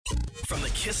From the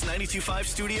Kiss 92.5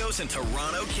 studios in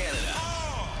Toronto, Canada.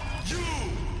 Are you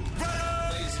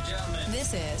ready? Ladies and gentlemen.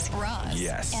 This is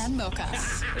Roz and Mocha.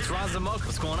 It's Roz and Mocha.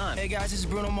 What's going on? Hey guys, this is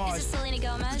Bruno Mars. This is Selena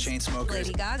Gomez. The Chainsmokers.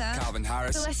 Lady Gaga. Calvin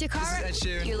Harris. Celestia Cara. This is Ed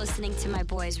Sheeran. You're listening to my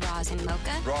boys Roz and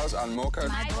Mocha. Roz and Mocha.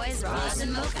 My boys Roz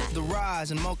and Mocha. The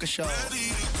Roz and Mocha Show.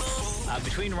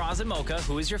 Between Roz and Mocha,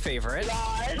 who is your favorite?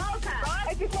 Roz. Mocha.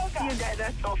 Roz. Mocha. You guys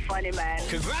are so funny, man.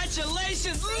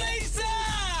 Congratulations, Lisa!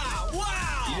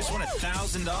 Wow! You just won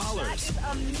 $1,000. That is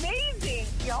amazing.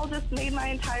 Y'all just made my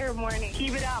entire morning.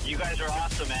 Keep it up. You guys are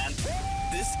awesome, man.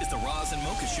 This is the Roz and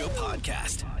Mocha Show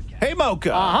podcast. Hey,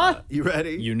 Mocha. Uh-huh. You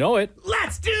ready? You know it.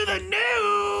 Let's do the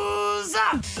news!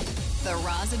 The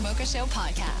Roz and Mocha Show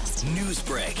podcast. News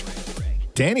break.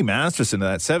 Danny Masterson of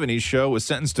that 70s show was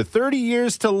sentenced to 30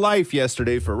 years to life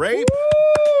yesterday for rape.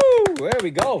 Woo! There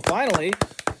we go. Finally.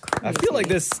 I feel like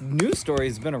this news story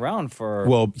has been around for...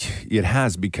 Well, it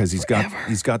has because he's got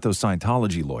those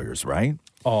Scientology lawyers, right?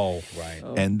 Oh, right.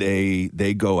 And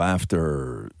they go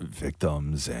after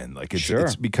victims and like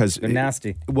it's because they're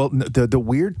nasty. Well, the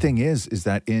weird thing is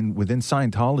that within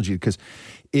Scientology, because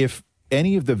if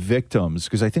any of the victims,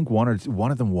 because I think one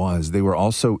of them they were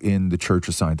also in the Church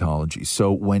of Scientology.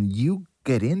 So when you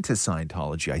get into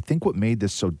Scientology, I think what made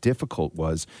this so difficult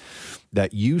was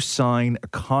that you sign a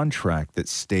contract that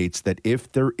states that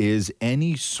if there is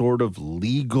any sort of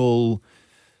legal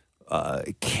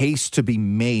case to be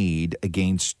made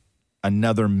against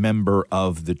another member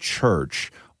of the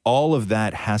church, all of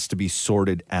that has to be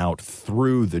sorted out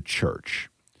through the church.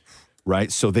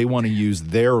 Right. So they want to use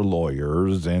their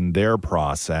lawyers and their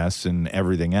process and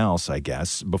everything else, I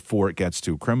guess, before it gets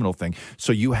to a criminal thing.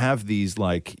 So you have these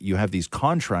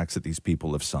contracts that these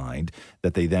people have signed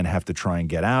that they then have to try and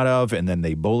get out of. And then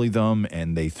they bully them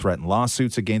and they threaten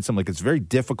lawsuits against them. Like it's very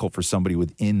difficult for somebody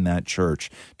within that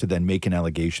church to then make an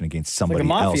allegation against somebody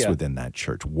else within that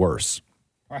church. Worse.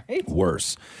 Right?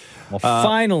 Worse. Well,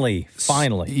 finally.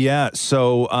 Yeah.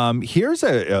 So here's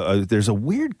there's a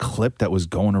weird clip that was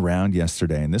going around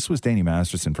yesterday, and this was Danny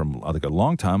Masterson from like a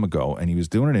long time ago, and he was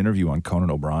doing an interview on Conan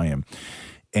O'Brien,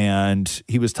 and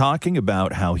he was talking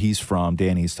about how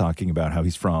Danny's talking about how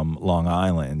he's from Long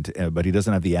Island, but he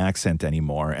doesn't have the accent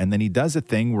anymore. And then he does a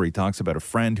thing where he talks about a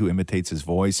friend who imitates his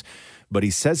voice, but he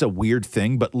says a weird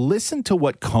thing. But listen to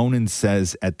what Conan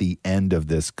says at the end of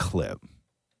this clip.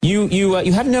 You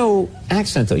have no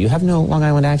accent, though. You have no Long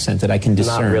Island accent that I can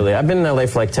discern. Not really. I've been in LA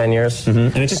for like 10 years. Mm-hmm.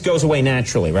 And it just goes away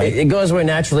naturally, right? It goes away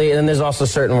naturally, and then there's also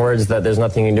certain words that there's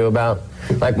nothing you can do about.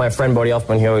 Like my friend Bodie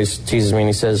Elfman, he always teases me and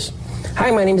he says, "Hi,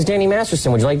 my name is Danny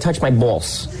Masterson. Would you like to touch my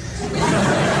balls?"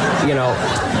 You know,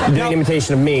 doing an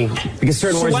imitation of me. Because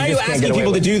certain words why you just are you can't get asking away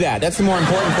people with. to do that? That's the more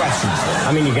important question.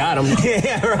 I mean, you got them.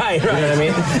 Yeah, right. You know what I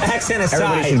mean? Accent aside.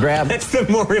 Everybody should grab. That's the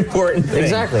more important thing.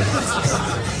 Exactly.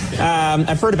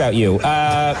 I've heard about you.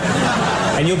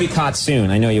 And you'll be caught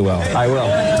soon. I know you will. I will.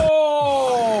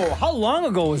 Oh, how long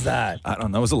ago was that? I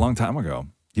don't know. It was a long time ago.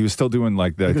 He was still doing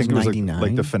like I think it was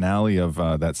like the finale of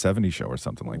that 70s show or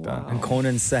something like that. And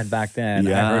Conan said back then,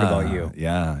 I heard about you.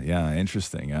 Yeah.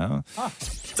 Interesting, huh?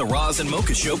 The Roz and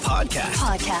Mocha Show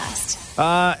podcast.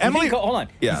 Emily, hold on.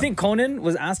 Yeah. You think Conan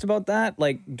was asked about that,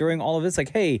 like during all of this?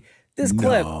 Like, hey, this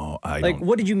clip. No,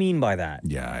 what did you mean by that?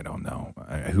 Yeah, I don't know.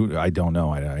 I don't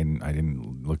know. I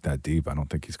didn't look that deep. I don't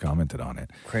think he's commented on it.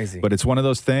 Crazy. But it's one of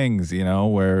those things,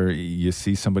 where you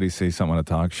see somebody say something on a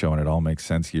talk show and it all makes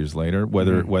sense years later,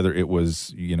 whether it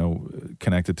was,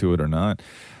 connected to it or not.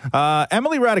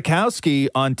 Emily Ratajkowski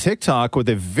on TikTok with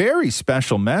a very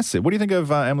special message. What do you think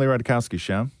of Emily Ratajkowski,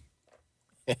 Shem?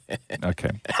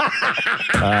 Okay.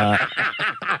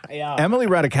 Emily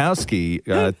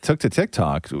Ratajkowski took to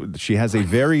TikTok. She has a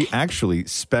very actually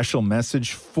special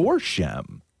message for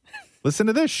Shem. Listen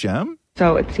to this, Shem.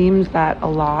 So it seems that a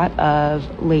lot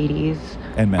of ladies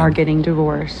are getting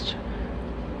divorced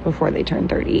before they turn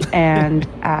 30. And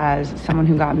as someone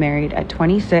who got married at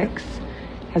 26,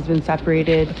 has been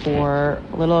separated for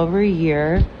a little over a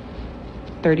year,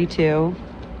 32,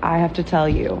 I have to tell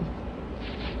you,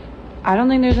 I don't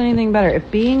think there's anything better. If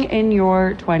being in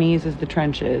your 20s is the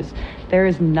trenches, there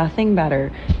is nothing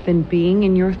better than being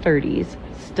in your 30s,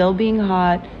 still being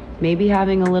hot, maybe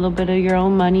having a little bit of your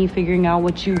own money, figuring out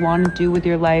what you want to do with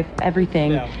your life,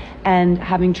 everything, and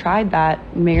having tried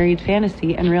that married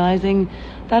fantasy and realizing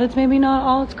that it's maybe not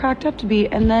all it's cracked up to be,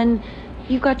 and then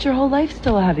you've got your whole life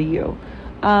still ahead of you.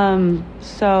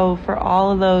 So for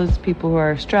all of those people who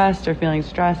are stressed or feeling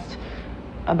stressed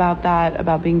about that,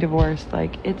 about being divorced,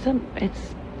 like it's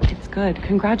good.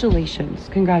 Congratulations.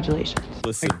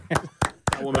 Listen,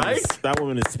 That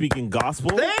woman is speaking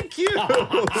gospel. Thank you.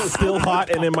 Still hot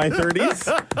and in my 30s.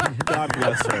 God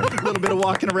bless her. A little bit of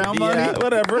walking around money. Yeah,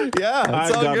 whatever. Yeah,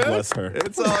 it's all God good. bless her.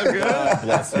 It's all good. God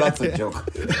bless her. That's a joke.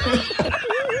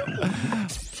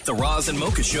 The Roz and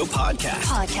Mocha Show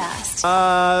podcast.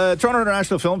 Toronto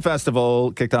International Film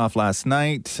Festival kicked off last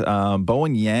night.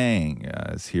 Bowen Yang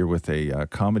is here with a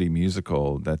comedy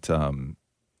musical that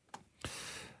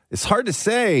it's hard to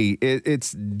say.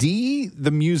 It's D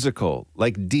the musical,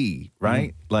 like D,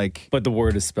 right? Like, but the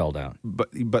word is spelled out.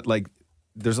 But like,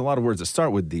 there's a lot of words that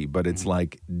start with D, but it's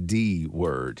like D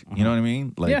word. You know what I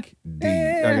mean? Like D.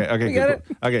 Okay, good.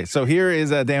 Okay, so here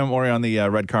is Dan Mori on the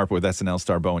red carpet with SNL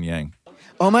star Bowen Yang.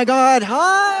 Oh my God!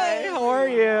 Hi. How are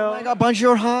you? Oh my God!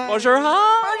 Bonjour, hi. Bonjour,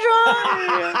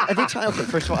 hi. Every time. Okay,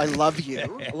 first of all, I love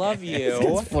you. Love you.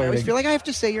 I always feel like I have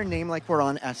to say your name like we're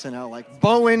on SNL, like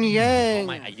Bowen Yang. Oh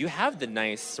my, you have the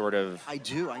nice sort of. I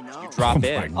do. I know. You drop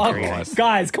in. Very nice.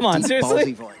 Guys, come on,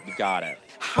 seriously. You got it.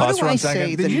 How do I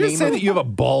say the name? Did you say that you have a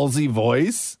ballsy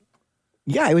voice?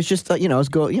 Yeah, I was just, I was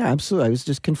going. Yeah, absolutely. I was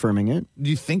just confirming it.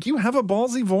 Do you think you have a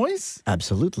ballsy voice?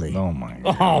 Absolutely. Oh my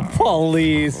God. Oh,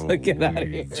 please. Get out of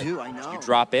here. I know. You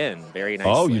drop in very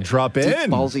nicely. Oh, you drop in.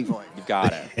 Deep ballsy voice. You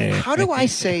got it. How do I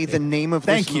say the name of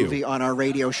this movie on our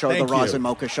radio show, The Roz and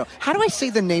Mocha Show? How do I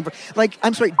say the name? Like,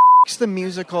 I'm sorry, the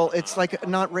musical. It's like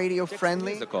not radio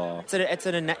friendly. Musical. It's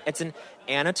an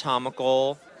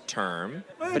anatomical term,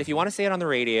 but if you want to say it on the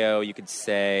radio, you could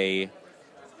say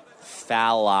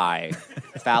phalli.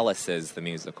 Phalluses, the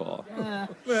musical.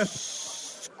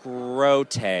 Scrote.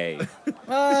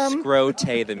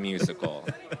 Scrote, the musical.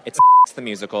 It's the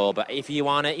musical, but if you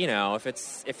want it,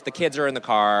 if the kids are in the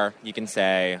car, you can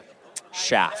say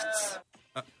shafts.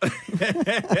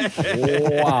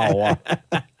 Wow.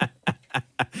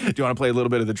 Do you want to play a little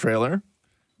bit of the trailer?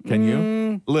 Can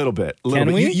you? A little bit.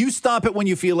 Can we? You stop it when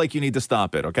you feel like you need to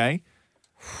stop it, okay?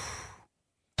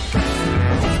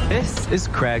 This is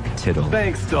Craig Tittle.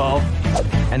 Thanks, Dolph.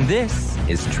 And this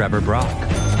is Trevor Brock.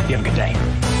 You have a good day.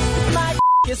 My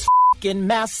is f***ing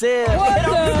massive. What It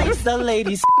the? makes the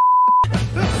ladies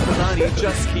The money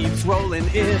just keeps rolling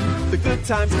in. The good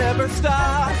times never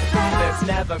stop. There's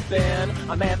never been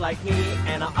a man like me,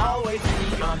 and I'll always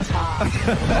be on top.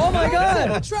 Oh my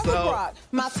God. Trevor Brock,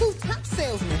 my two top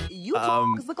salesmen. You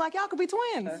talkers look like y'all could be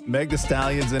twins. Meg Thee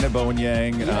Stallion's in it, Bowen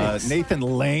Yang. Nice. Nathan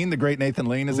Lane, the great Nathan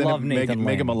Lane, is Love in it. Nathan Lane.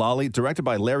 Megan Mullally, directed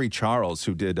by Larry Charles,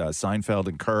 who did Seinfeld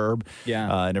and Curb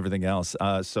and everything else.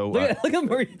 Look at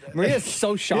Maria. Maria's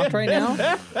so shocked right now.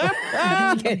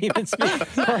 She can't even speak.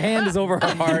 Her hand is over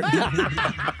her heart.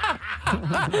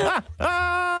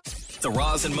 The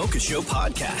Roz and Mocha Show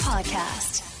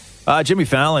podcast. Jimmy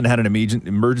Fallon had an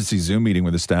emergency Zoom meeting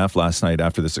with his staff last night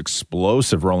after this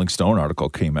explosive Rolling Stone article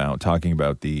came out talking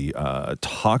about the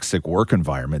toxic work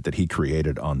environment that he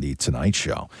created on The Tonight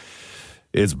Show.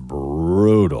 It's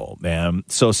brutal, man.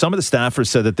 So some of the staffers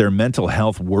said that their mental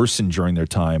health worsened during their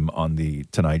time on The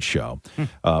Tonight Show,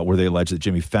 where they alleged that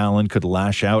Jimmy Fallon could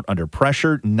lash out under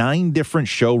pressure. 9 different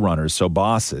showrunners, so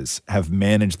bosses, have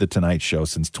managed The Tonight Show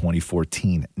since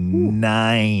 2014.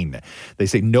 9. They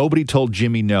say nobody told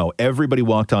Jimmy no. Everybody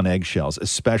walked on eggshells,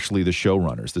 especially the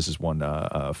showrunners. This is one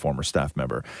former staff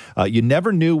member. You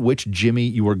never knew which Jimmy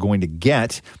you were going to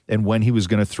get and when he was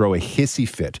going to throw a hissy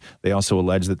fit. They also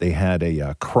alleged that they had a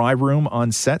cry room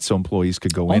on set so employees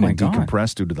could go in and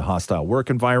decompress due to the hostile work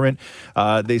environment.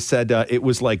 They said it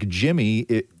was like Jimmy.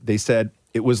 They said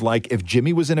it was like if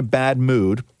Jimmy was in a bad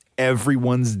mood,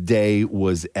 everyone's day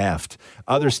was effed.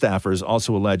 Other staffers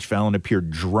also allege Fallon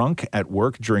appeared drunk at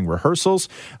work during rehearsals.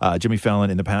 Jimmy Fallon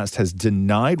in the past has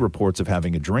denied reports of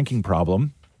having a drinking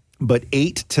problem. But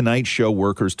 8 Tonight Show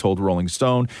workers told Rolling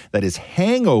Stone that his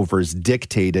hangovers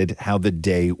dictated how the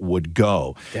day would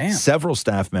go. Damn. Several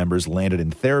staff members landed in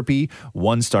therapy.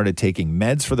 1 started taking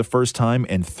meds for the first time,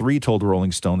 and 3 told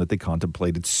Rolling Stone that they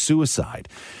contemplated suicide.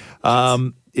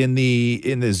 In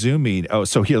the Zoom meet. Oh,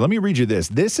 so here, let me read you this.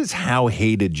 This is how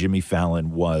hated Jimmy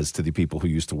Fallon was to the people who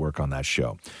used to work on that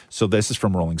show. So this is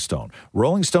from Rolling Stone.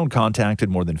 Rolling Stone contacted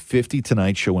more than 50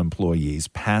 Tonight Show employees,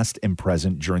 past and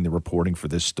present, during the reporting for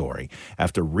this story.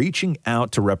 After reaching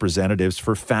out to representatives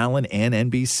for Fallon and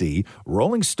NBC,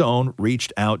 Rolling Stone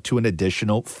reached out to an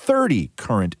additional 30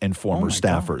 current and former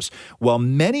staffers. While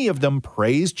many of them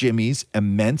praised Jimmy's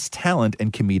immense talent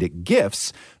and comedic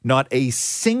gifts, not a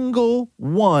single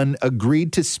one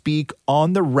agreed to speak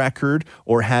on the record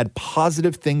or had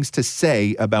positive things to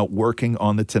say about working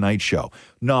on The Tonight Show.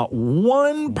 Not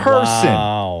one person.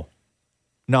 Wow.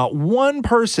 Not one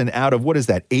person out of, what is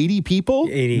that, 80 people?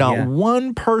 80, Not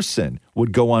one person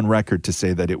would go on record to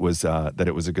say that it was a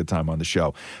good time on the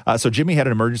show. So Jimmy had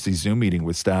an emergency Zoom meeting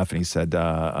with staff, and he said,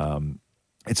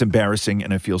 it's embarrassing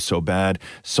and I feel so bad.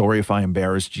 Sorry if I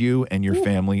embarrassed you and your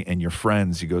family and your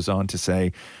friends. He goes on to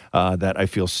say that I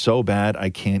feel so bad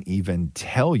I can't even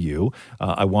tell you.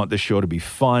 I want the show to be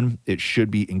fun. It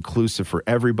should be inclusive for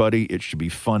everybody. It should be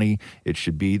funny. It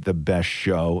should be the best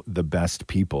show, the best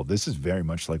people. This is very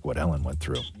much like what Ellen went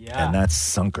through. Yeah. And that's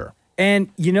sunk her. And,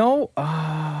 you know,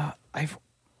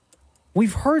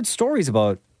 we've heard stories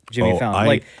about Jimmy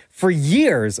Fallon, for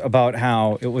years, about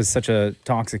how it was such a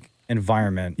toxic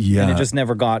environment. Yeah. And it just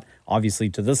never got, obviously,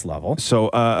 to this level. So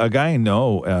a guy I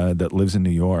know that lives in New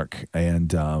York,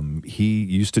 and he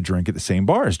used to drink at the same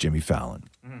bar as Jimmy Fallon.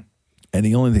 Mm-hmm. And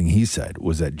the only thing he said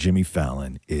was that Jimmy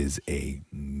Fallon is a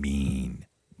mean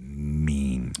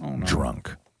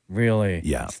drunk. Really?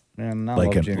 Yeah. Man, I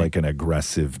like love Jimmy. like an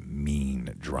aggressive,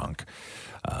 mean drunk.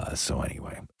 So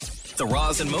anyway. The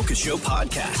Roz and Mocha Show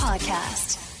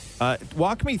podcast.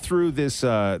 Walk me through this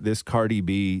Cardi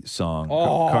B song.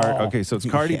 Oh. Okay, so it's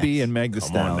Cardi B and Meg the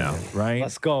Stallion, right?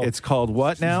 Let's go. It's called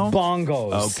what now?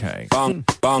 Bongos. Okay.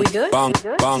 We good?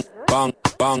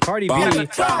 Cardi B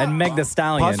and Meg the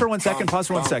Stallion. Pause for 1 second. Pause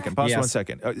for 1 second. Pause Yes. for 1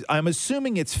 second. I'm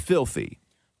assuming it's filthy.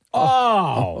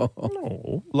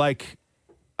 Oh. Like,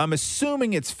 I'm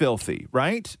assuming it's filthy,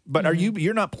 right? But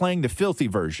you're not playing the filthy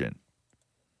version?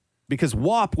 Because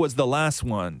WAP was the last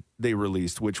one they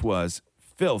released, which was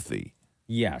filthy.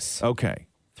 Yes. Okay.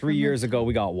 3 years ago,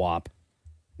 we got WAP.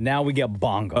 Now we get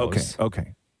Bongos.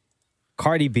 Okay.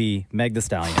 Cardi B, Meg the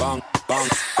Stallion.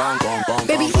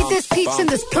 Baby, eat this peach and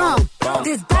this plum.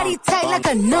 This body tight like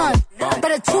a nun.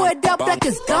 Better chew it up like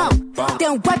it's gum.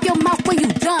 Then wipe your mouth when you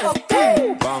done.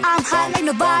 I'm high like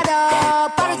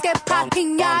Nevada. Bottles get popped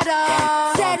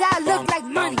pinata. Said I look like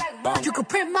money. You could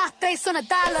print my face on $1. Beat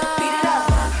it up.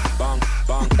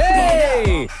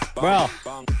 Hey! Well,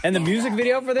 and the music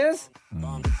video for this?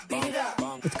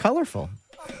 It's colorful.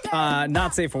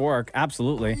 Not safe for work.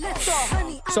 Absolutely.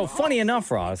 So funny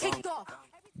enough, Roz,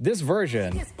 this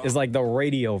version is like the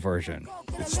radio version.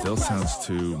 It still sounds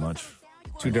too much.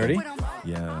 Too dirty?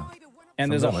 Yeah.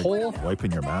 And there's a like whole...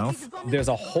 wiping your mouth? There's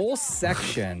a whole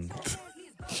section.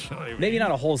 Maybe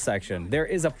not a whole section. There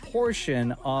is a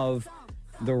portion of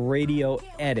the radio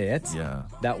edit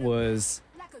that was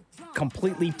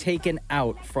completely taken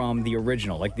out from the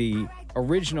original. Like the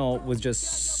original was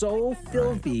just so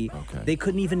filthy, they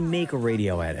couldn't even make a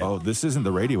radio edit. Oh, this isn't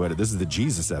the radio edit. This is the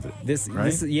Jesus edit. This right?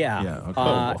 is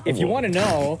Okay. If you want to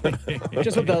know,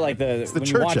 just with the it's the when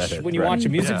church you watch edit, when you right? watch a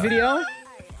music video,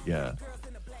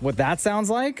 what that sounds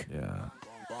like. Yeah.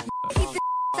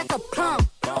 Like a plum.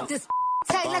 This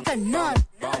tight like a nun.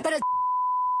 Better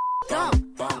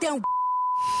dumb. Then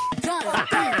done.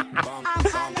 I'm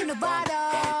high in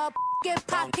Nevada. Get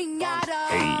popped pinata.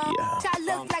 I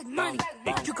look like money.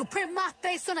 You could print my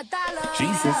face on $1.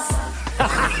 Jesus.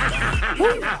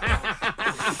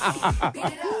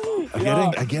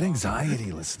 I get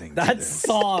anxiety listening to That this.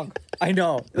 song. I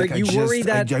know. Like you I worry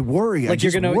just- that I worry. Like I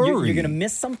just worry. you're gonna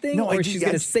miss something, No, or she's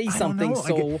gonna say something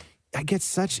so. I get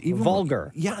such even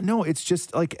vulgar. Yeah, no, it's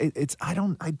just like it's. I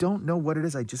don't know what it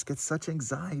is. I just get such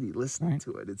anxiety listening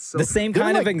to it. It's so The same they're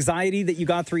kind of like- anxiety that you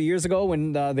got 3 years ago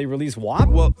when they released WAP?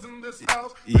 Well,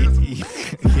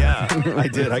 yeah, I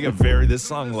did. I got this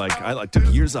song took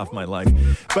years off my life.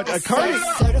 But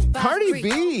Cardi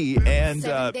B and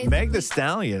Meg the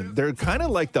Stallion, they're kind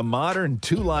of like the modern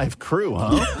 2 Live crew,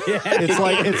 huh?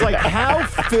 It's like how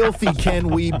filthy can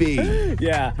we be?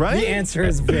 Yeah, right. The answer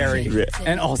is very,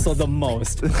 and also the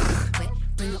most.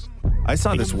 I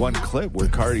saw this one clip where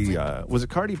was it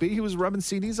Cardi B who was rubbing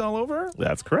CDs all over?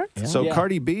 That's correct. Yeah. So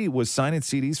Cardi B was signing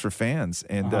CDs for fans,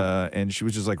 and she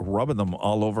was just like rubbing them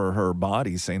all over her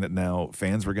body, saying that now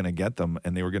fans were going to get them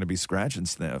and they were going to be scratch and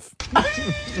sniff.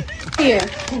 Here.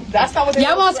 That's not what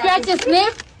y'all want scratch and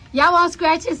sniff? Y'all want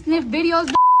scratch and sniff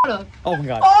videos? Oh my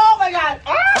god. Oh my god.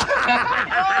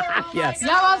 Yes.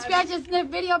 Y'all want scratch and sniff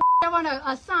video? I want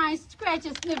a signed scratch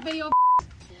and sniff video.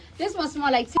 This one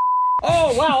smell like.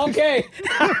 Oh wow. Okay.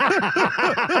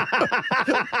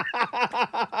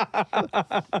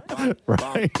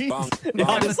 Right.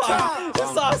 No, this song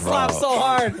slaps so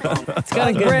hard. It's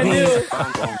got a brand new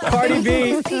Cardi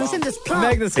B,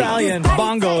 Meg the Stallion,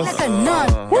 Bongos. Like a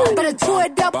nun. Better chew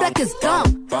it up like it's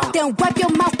gum. Then wipe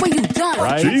your mouth when you done.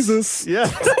 Right? Jesus. Yeah.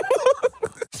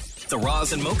 The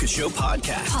Roz and Mocha Show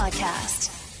podcast.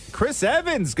 Chris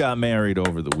Evans got married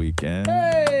over the weekend.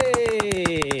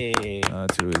 Hey.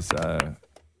 To his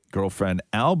girlfriend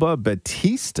Alba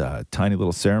Batista. Tiny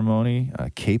little ceremony,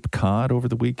 Cape Cod over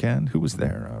the weekend. Who was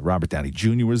there? Robert Downey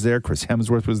Jr. was there. Chris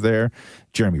Hemsworth was there.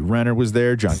 Jeremy Renner was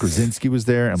there. John Krasinski was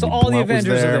there. So Emily all Blunt the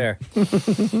Avengers was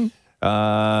are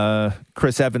there.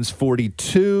 Chris Evans,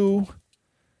 42.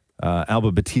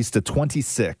 Alba Batista,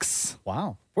 26.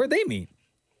 Wow. Where'd they meet?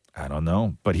 I don't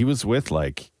know, but he was with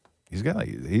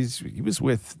he was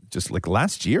with just like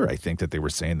last year. I think that they were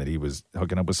saying that he was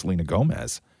hooking up with Selena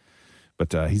Gomez,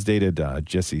 but he's dated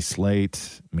Jesse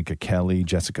Slate, Minka Kelly,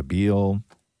 Jessica Biel.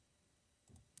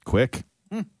 Quick.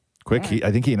 Right.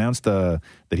 I think he announced that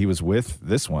he was with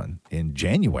this one in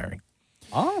January.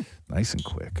 Oh, nice and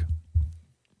quick.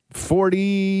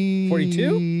 42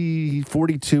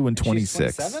 and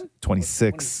 26.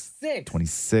 26.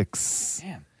 26.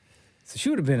 Damn. So she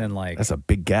would have been in like. That's a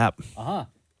big gap. Uh-huh.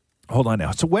 Hold on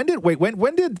now. So when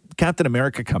did Captain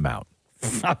America come out?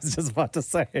 I was just about to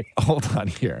say. Hold on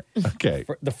here. Okay.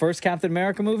 The first Captain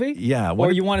America movie? Yeah.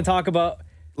 Or you want to talk about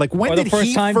like when did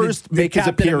he first make his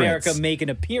Captain appearance? America make an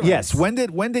appearance? Yes. When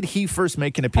did he first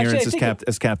make an appearance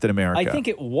as Captain America? I think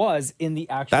it was in the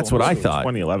actual That's what movie. I thought.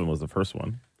 2011 was the first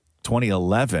one.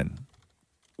 2011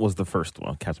 was the first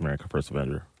one. Captain America, First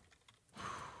Avenger.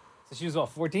 So she was what,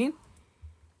 14?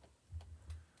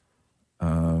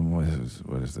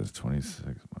 What is this?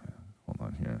 26. Hold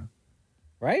on here.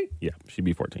 Right? Yeah, she'd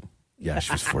be 14. Yeah,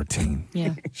 she was 14.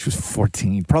 Yeah. She was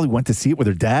 14. Probably went to see it with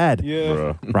her dad.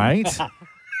 Yeah. Right?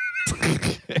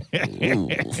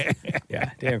 Yeah.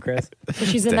 Damn, Chris. So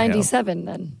she's in 97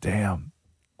 then. Damn.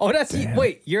 Oh,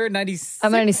 wait, you're 96?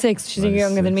 I'm 96. She's 96.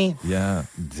 Younger than me. Yeah.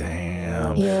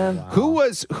 Damn. Yeah. Wow.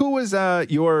 Who was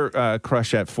your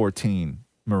crush at 14,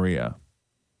 Maria?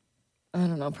 I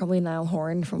don't know. Probably Niall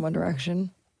Horan from One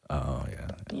Direction. Oh, yeah.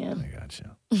 Yeah. I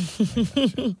gotcha.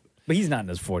 But he's not in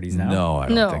his 40s now. No, I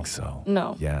don't think so.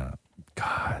 No. Yeah.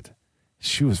 God.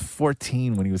 She was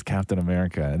 14 when he was Captain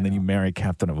America, and then you marry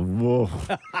Captain Whoa.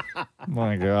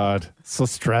 My God. So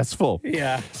stressful.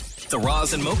 Yeah. The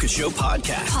Roz and Mocha Show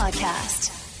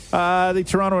podcast. The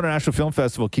Toronto International Film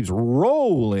Festival keeps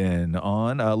rolling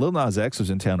on. Lil Nas X was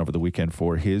in town over the weekend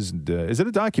for his, is it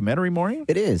a documentary, Maureen?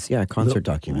 It is, yeah, concert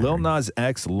documentary. Lil Nas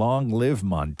X, Long Live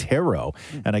Montero.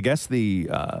 And I guess the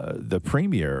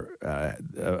premiere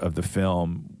of the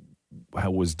film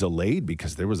was delayed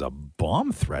because there was a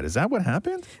bomb threat. Is that what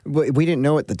happened? We didn't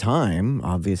know at the time,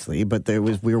 obviously, but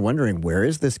we were wondering, where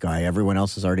is this guy? Everyone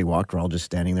else has already walked. We're all just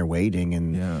standing there waiting,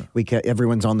 and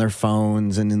everyone's on their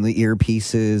phones and in the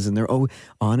earpieces, and they're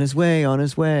on his way,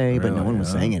 Really, but no one was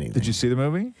saying anything. Did you see the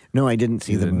movie? No, I didn't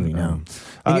see the movie, no.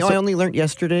 And I only learned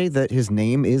yesterday that his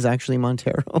name is actually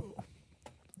Montero.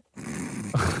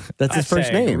 That's his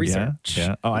first name. Research.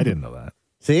 Yeah. Oh, I didn't know that.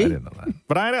 See? I didn't know that.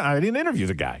 But I didn't interview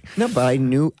the guy. No, but I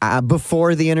knew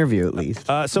before the interview, at least.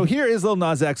 So here is Lil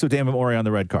Nas X with Damon Mori on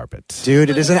the red carpet.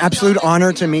 Dude, it is an absolute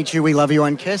honor to meet you. We love you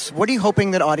on KISS. What are you hoping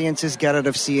that audiences get out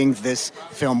of seeing this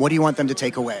film? What do you want them to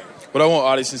take away? What I want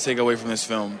audiences to take away from this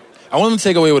film, I want them to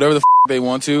take away whatever the they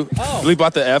want to. Bleep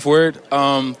out the F word.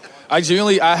 I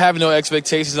have no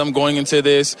expectations. I'm going into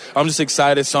this. I'm just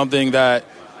excited. Something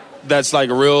that's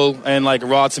like real and like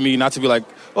raw to me, not to be like,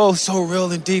 oh, so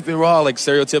real and deep and raw, like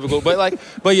stereotypical.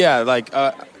 But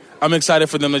yeah, I'm excited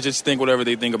for them to just think whatever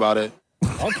they think about it.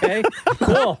 Okay,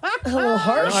 cool. A little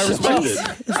harsh. I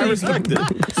respect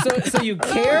it. So you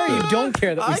care or you don't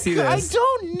care that we see this? I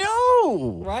don't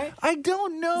know. Right? I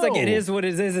don't know. It's like it is what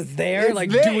it is. It's there. It's like,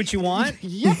 there. do what you want.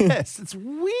 Yes, it's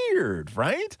weird,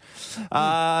 right?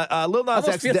 Lil Nas Almost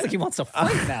X feels like he wants to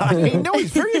fight now. I know,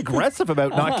 he's very aggressive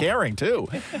about not caring, too.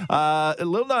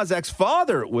 Lil Nas X's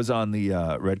father was on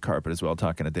the red carpet as well,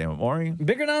 talking to Damon Mori.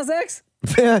 Bigger Nas X?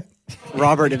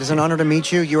 Robert, it is an honor to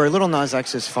meet you. You are Lil Nas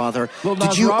X's father.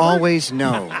 Did you always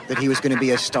know that he was going to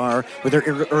be a star? Were there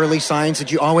early signs? Did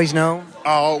you always know?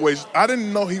 I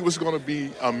didn't know he was going to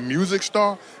be a music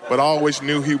star, but I always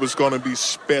knew he was going to be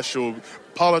special.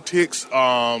 Politics,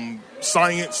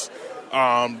 science.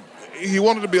 He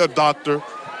wanted to be a doctor,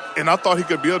 and I thought he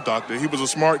could be a doctor. He was a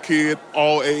smart kid,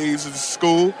 all A's in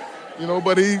school,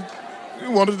 but he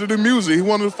wanted to do music. He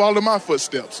wanted to follow my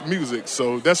footsteps, music.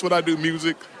 So that's what I do,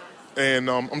 music. And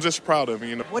I'm just proud of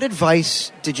him, What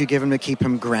advice did you give him to keep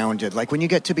him grounded? Like, when you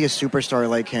get to be a superstar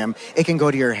like him, it can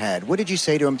go to your head. What did you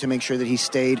say to him to make sure that he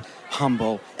stayed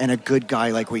humble and a good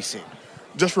guy like we see?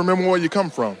 Just remember where you come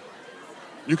from.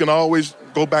 You can always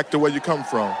go back to where you come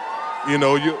from.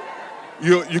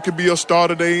 You could be a star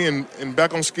today and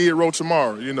back on Skid Row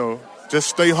tomorrow, just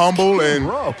stay humble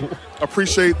and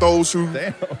appreciate those who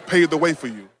paved the way for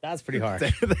you. That's pretty hard.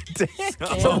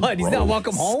 So what? He's not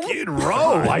welcome home? Skid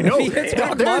Row. I know. If he hits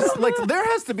rock There's, bottom? like, there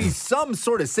has to be some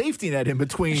sort of safety net in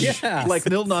between, Yes. like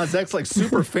Lil Nas X, like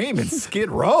super fame and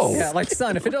Skid Row. Yeah, like,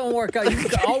 son, if it don't work out, you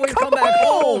can always come back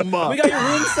home. We got your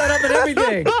room set up and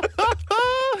everything.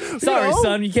 Sorry,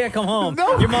 son, you can't come home.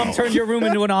 Your mom turned your room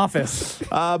into an office.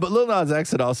 But Lil Nas X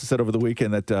had also said over the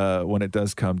weekend that when it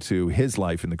does come to his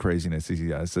life and the craziness,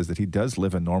 he says that he does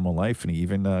live a normal life, and he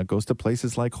even goes to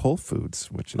places like Whole Foods,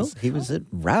 which is... He was at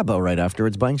Rabba right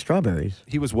afterwards buying strawberries.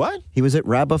 He was what? He was at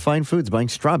Rabba Fine Foods buying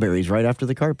strawberries right after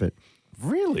the carpet.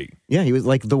 Really? Yeah, he was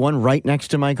like the one right next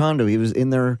to my condo. He was in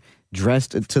there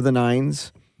dressed to the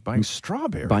nines. Buying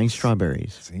strawberries. Buying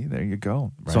strawberries. See, there you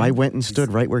go. So I went and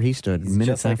stood right where he stood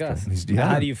minutes Just like after. us.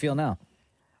 How do you feel now?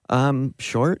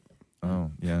 Short.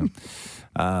 Oh, yeah.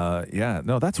 Yeah,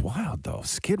 no, that's wild, though.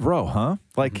 Skid Row, huh?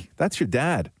 Like, that's your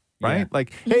dad, right? Yeah.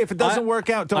 Like, hey, if it doesn't work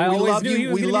out, I we always love knew he you.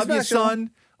 was We gonna be love you, special. son.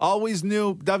 Always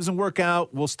knew doesn't work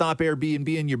out. We'll stop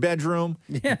Airbnb in your bedroom.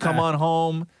 Yeah. You come on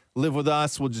home, live with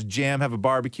us. We'll just jam, have a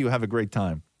barbecue, have a great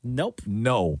time. Nope.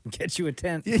 No. Get you a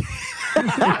tent. The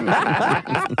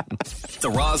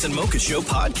Roz and Mocha Show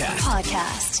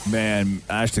Podcast. Man,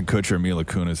 Ashton Kutcher and Mila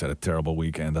Kunis had a terrible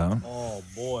weekend, huh? Oh,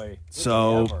 boy.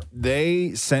 So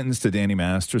they sentenced to Danny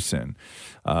Masterson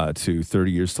to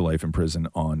 30 years to life in prison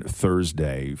on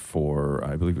Thursday for,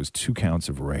 I believe it was 2 counts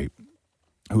of rape,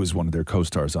 who was one of their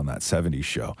co-stars on that 70s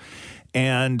show.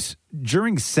 And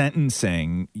during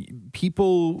sentencing,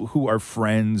 people who are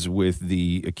friends with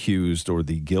the accused or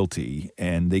the guilty,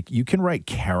 and you can write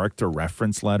character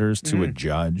reference letters to a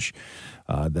judge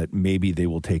that maybe they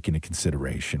will take into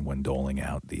consideration when doling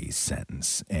out the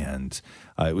sentence. And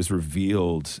it was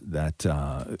revealed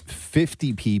that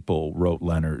 50 people wrote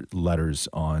letters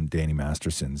on Danny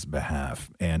Masterson's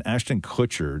behalf. And Ashton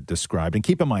Kutcher described, and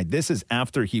keep in mind, this is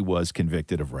after he was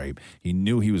convicted of rape. He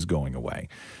knew he was going away.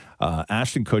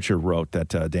 Ashton Kutcher wrote that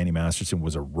Danny Masterson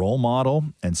was a role model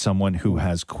and someone who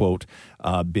has, quote,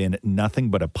 been nothing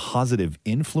but a positive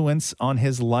influence on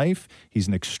his life. He's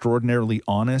an extraordinarily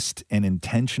honest and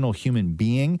intentional human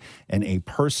being and a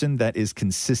person that is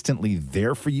consistently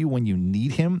there for you when you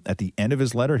need him. At the end of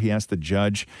his letter, he asked the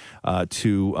judge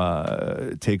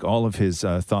to take all of his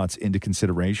thoughts into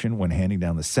consideration when handing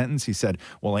down the sentence. He said,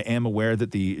 well, I am aware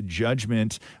that the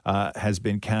judgment has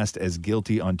been cast as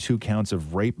guilty on 2 counts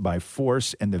of rape by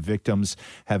force, and the victims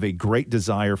have a great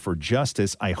desire for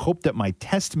justice. I hope that my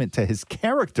testament to his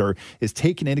character is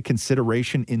taken into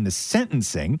consideration in the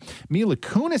sentencing. Mila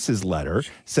Kunis's letter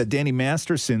said Danny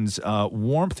Masterson's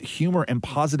warmth, humor, and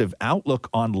positive outlook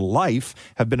on life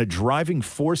have been a driving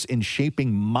force in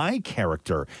shaping my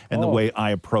character and the way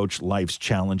I approach life's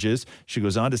challenges. She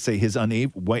goes on to say his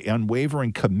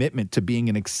unwavering commitment to being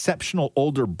an exceptional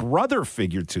older brother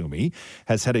figure to me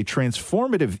has had a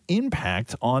transformative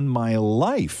impact on my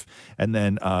life. And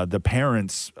then the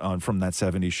parents from that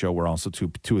 70s show were also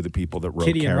two of the people that wrote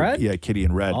Kitty and Red? Yeah, Kitty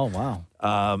and Red. Oh, wow.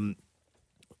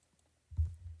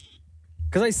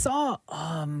 Because I saw...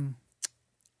 and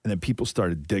then people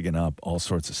started digging up all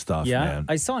sorts of stuff, yeah, man.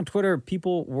 I saw on Twitter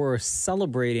people were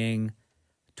celebrating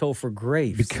Topher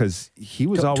Grace. Because he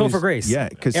was always... Topher Grace. Yeah,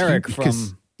 because Eric from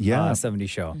 70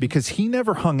 Show. Because he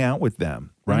never hung out with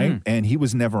them, right? And he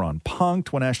was never on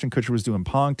Punk'd when Ashton Kutcher was doing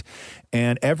Punk'd.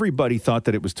 And everybody thought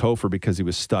that it was Topher because he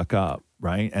was stuck up,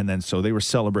 right? And then so they were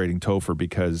celebrating Topher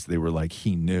because they were like,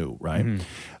 he knew, right?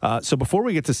 So before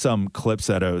we get to some clips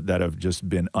that have just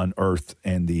been unearthed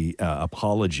and the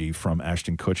apology from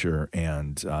Ashton Kutcher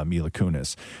and Mila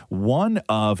Kunis, one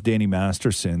of Danny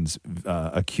Masterson's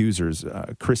accusers,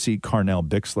 Chrissy Carnell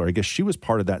Bixler, I guess she was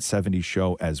part of that 70s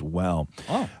show as well.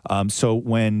 So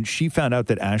when she found out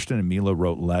that Ashton and Mila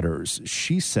wrote letters,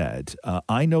 she said,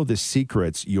 I know the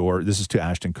secrets this is to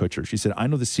Ashton Kutcher. She said, I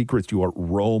know the secrets your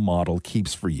role model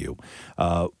keeps for you.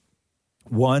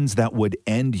 Ones that would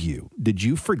end you. Did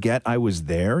you forget I was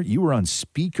there? You were on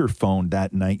speakerphone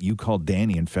that night. You called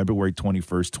Danny on February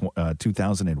 21st,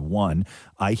 2001.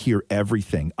 I hear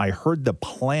everything. I heard the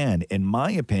plan. In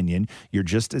my opinion, you're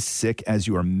just as sick as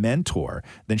your mentor.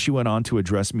 Then she went on to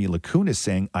address Mila Kunis,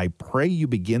 saying, I pray you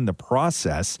begin the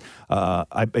process.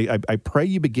 I pray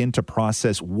you begin to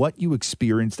process what you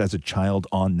experienced as a child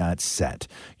on that set.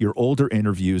 Your older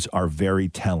interviews are very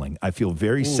telling. I feel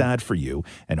very sad for you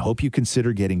and hope you consider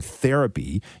consider getting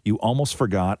therapy. You almost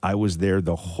forgot I was there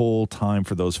the whole time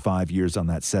for those 5 years on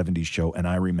that 70s show, and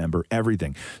I remember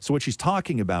everything. So what she's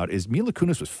talking about is Mila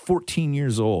Kunis was 14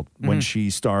 years old when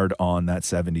she starred on that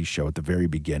 70s show at the very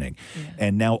beginning.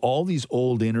 And now all these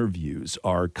old interviews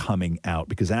are coming out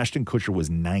because Ashton Kutcher was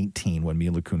 19 when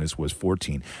Mila Kunis was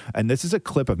 14. And this is a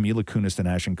clip of Mila Kunis and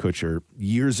Ashton Kutcher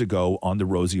years ago on the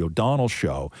Rosie O'Donnell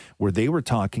show where they were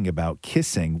talking about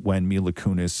kissing when Mila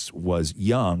Kunis was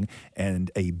young and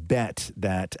a bet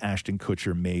that Ashton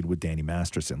Kutcher made with Danny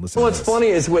Masterson. Listen. What's funny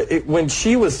is when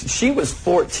she was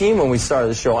 14 when we started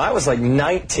the show. I was like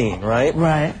 19, right?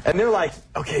 Right. And they're like,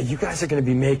 okay, you guys are going to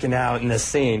be making out in this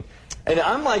scene. And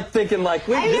I'm like thinking like,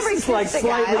 wait, this is like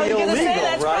slightly illegal,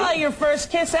 that's right? probably your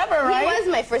first kiss ever, right? It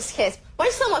was my first kiss. Why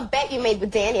don't you tell them a bet you made with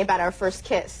Danny about our first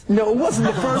kiss? No, it wasn't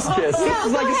the first kiss. It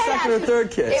was like a second or third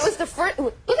kiss. It was the first. It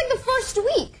was like the first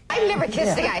week. I never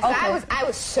kissed a guy, so I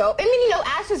was so. I mean,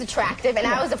 Ash was attractive, and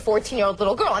I was a 14-year-old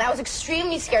little girl, and I was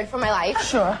extremely scared for my life.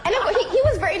 Sure. And he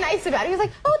was very nice about it. He was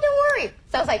like, "Oh, don't worry."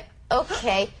 So I was like,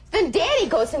 "Okay." Then Danny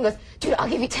goes and goes, "Dude, I'll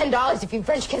give you $10 if you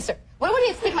French kiss her." What would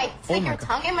you stick your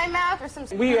tongue in my mouth or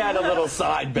something? We had a little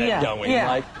side bet going,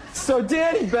 like. So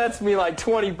Danny bets me like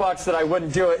 $20 that I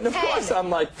wouldn't do it, and of course I'm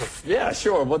like, yeah,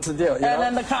 sure, what's the deal? You know?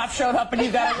 Then the cop showed up and you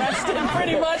got arrested,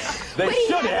 pretty much. They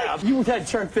should have. You had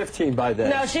turned 15 by then.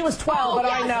 No, she was 12,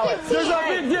 but I know it. There's a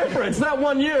big difference. That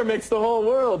 1 year makes the whole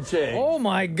world change. Oh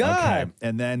my God! Okay.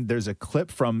 And then there's a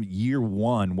clip from year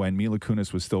one when Mila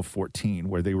Kunis was still 14,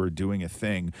 where they were doing a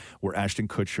thing where Ashton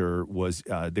Kutcher was.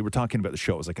 They were talking about the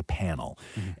show. It was like a panel.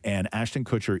 And Ashton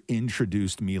Kutcher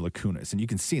introduced Mila Kunis. And you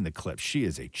can see in the clip, she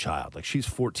is a child. Like, she's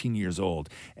 14 years old.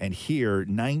 And here,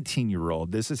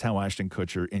 19-year-old, this is how Ashton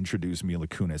Kutcher introduced Mila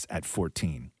Kunis at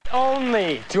 14.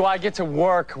 Only do I get to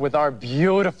work with our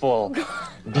beautiful,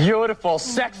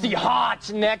 sexy, hot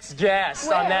next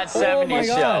guest on that 70s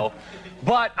show.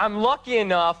 But I'm lucky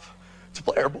enough to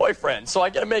play her boyfriend, so I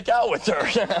get to make out with her.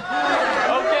 Okay,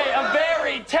 a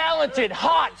very talented,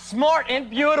 hot, smart, and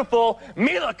beautiful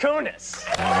Mila Kunis.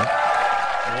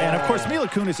 And of course, Mila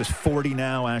Kunis is 40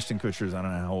 now. Ashton Kutcher's, I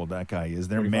don't know how old that guy is.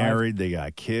 They're 35. Married, they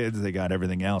got kids, they got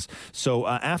everything else. So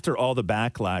after all the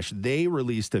backlash, they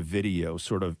released a video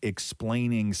sort of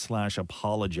explaining /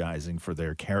 apologizing for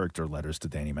their character letters to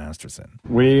Danny Masterson.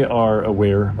 We are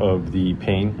aware of the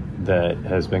pain that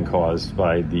has been caused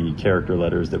by the character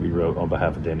letters that we wrote on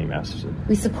behalf of Danny Masterson.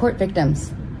 We support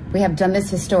victims. We have done this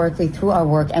historically through our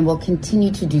work and will continue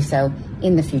to do so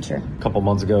in the future. A couple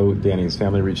months ago, Danny's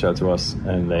family reached out to us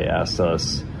and they asked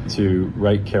us to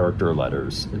write character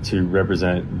letters to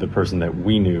represent the person that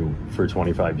we knew for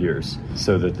 25 years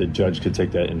so that the judge could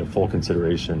take that into full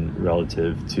consideration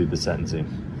relative to the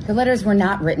sentencing. The letters were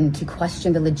not written to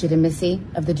question the legitimacy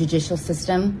of the judicial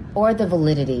system or the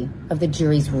validity of the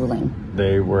jury's ruling.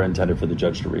 They were intended for the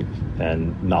judge to read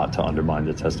and not to undermine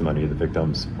the testimony of the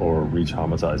victims or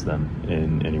re-traumatize them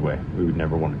in any way. We would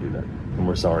never want to do that. And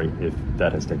we're sorry if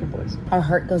that has taken place. Our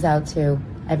heart goes out to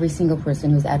every single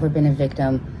person who's ever been a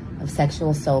victim of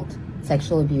sexual assault,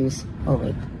 sexual abuse, or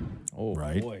rape. Oh,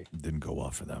 right. Boy. Didn't go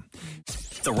well for them.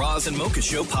 The Roz and Mocha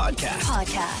Show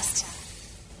podcast.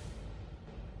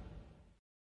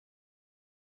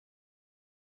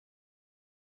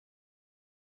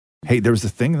 Hey, there was a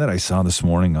thing that I saw this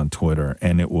morning on Twitter,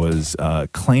 and it was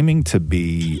claiming to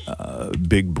be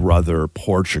Big Brother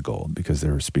Portugal because they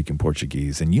were speaking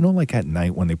Portuguese. And you know, like at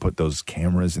night when they put those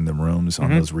cameras in the rooms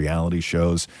on those reality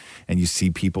shows, and you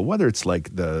see people, whether it's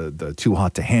like the Too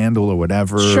Hot to Handle or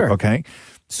whatever, okay?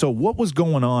 So what was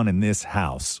going on in this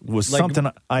house was like something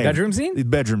bedroom scene?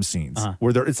 Bedroom scenes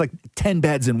where it's like 10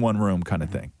 beds in one room kind of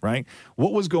thing, right?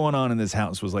 What was going on in this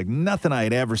house was like nothing I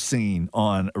had ever seen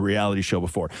on a reality show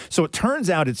before. So it turns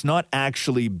out it's not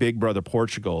actually Big Brother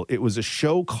Portugal. It was a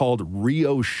show called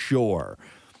Rio Shore.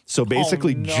 So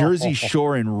basically Jersey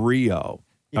Shore in Rio.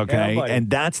 Okay. Yeah, and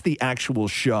that's the actual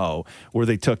show where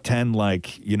they took 10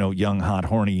 young, hot,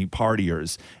 horny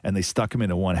partiers and they stuck them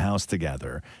into one house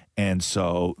together. And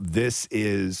so this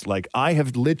is like, I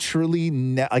have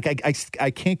literally, I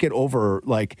can't get over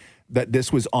that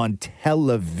this was on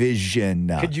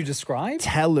television. Could you describe?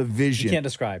 Television. You can't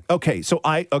describe. Okay, so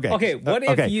Okay, what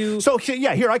if you... So,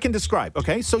 yeah, here, I can describe,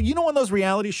 okay? So, you know on those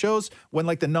reality shows when,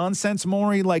 the nonsense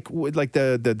Maury,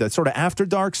 the sort of after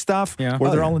dark stuff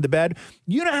where they're all in the bed,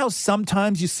 you know how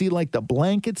sometimes you see, the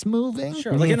blankets moving?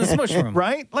 Sure, like in the smush room.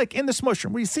 Right? Like in the smush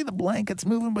room where you see the blankets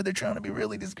moving, but they're trying to be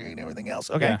really discreet and everything else,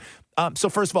 okay? Yeah. So,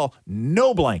 first of all,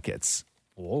 no blankets.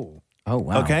 Whoa. Oh,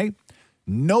 wow. Okay?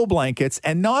 No blankets,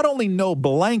 and not only no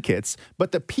blankets,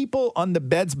 but the people on the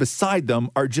beds beside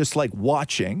them are just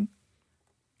watching.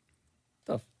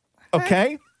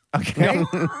 Okay? Okay.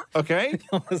 Okay.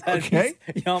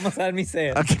 You almost had me say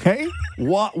it. Okay.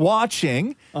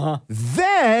 Watching.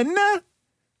 Then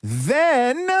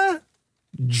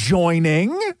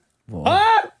joining.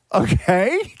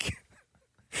 Okay.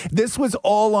 This was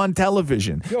all on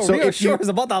television. Yo, Rio Shore is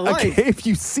about that life. Okay, if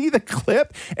you see the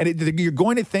clip, and you're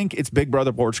going to think it's Big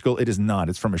Brother Portugal, it is not.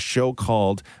 It's from a show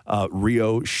called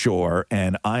Rio Shore,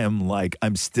 and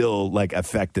I'm still like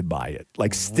affected by it.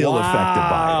 Like still affected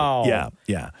by it.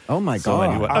 Yeah. Oh my So God.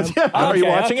 anyway, are you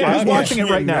watching it? Who's watching it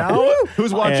right now?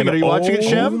 Who's watching it? Are you watching it,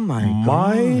 Shem? Oh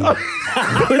my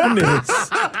goodness.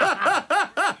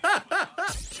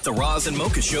 The Roz and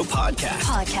Mocha Show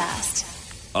podcast.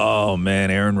 Oh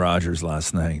man, Aaron Rodgers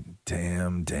last night.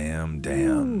 Damn.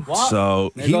 What?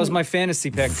 So there goes my fantasy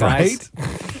pick, guys.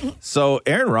 right? So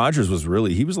Aaron Rodgers was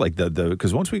like the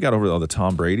because once we got over all the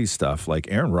Tom Brady stuff, like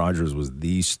Aaron Rodgers was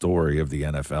the story of the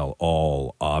NFL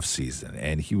all offseason.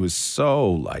 And he was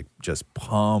so like just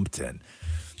pumped, and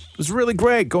it was really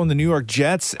great going to the New York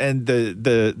Jets. And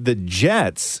the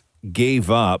Jets gave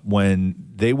up when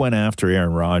they went after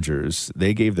Aaron Rodgers.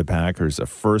 They gave the Packers a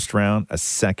first round, a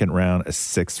second round, a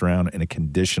sixth round, and a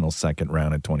conditional second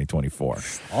round in 2024.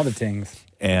 All the things.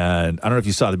 And I don't know if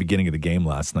you saw the beginning of the game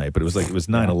last night, but it was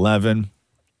 9/11,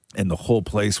 and the whole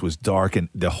place was dark, and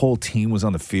the whole team was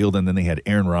on the field, and then they had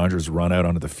Aaron Rodgers run out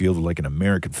onto the field with like an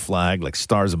American flag, like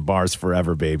stars and bars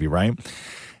forever, baby, right?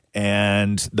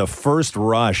 And the first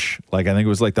rush, like I think it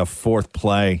was like the fourth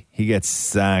play, he gets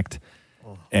sacked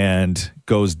and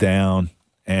goes down,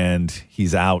 and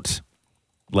he's out,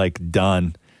 like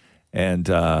done. And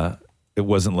it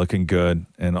wasn't looking good,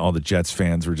 and all the Jets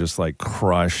fans were just like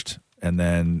crushed. And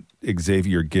then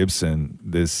Xavier Gibson,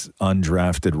 this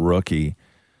undrafted rookie,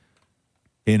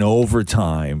 in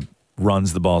overtime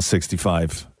runs the ball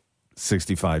 65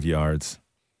 yards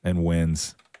and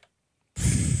wins.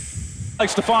 Like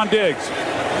Stephon Diggs.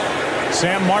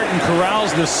 Sam Martin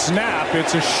corrals the snap.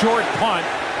 It's a short punt.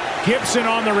 Gibson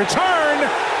on the return,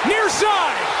 near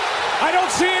side. I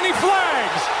don't see any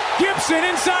flags. Gibson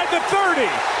inside the 30.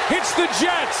 Hits the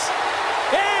Jets.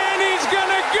 And he's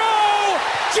going to go.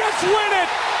 Jets win it.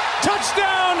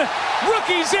 Touchdown,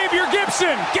 rookie Xavier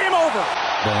Gibson. Game over.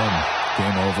 Boom.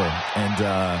 Game over. And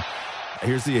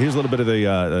here's a little bit of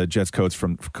the Jets coach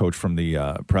from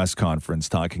the press conference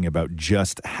talking about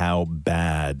just how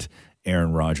bad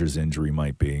Aaron Rodgers' injury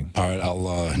might be. All right,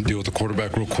 I'll deal with the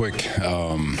quarterback real quick.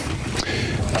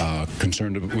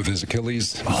 Concerned with his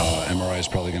Achilles. MRI is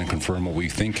probably going to confirm what we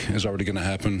think is already going to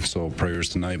happen. So prayers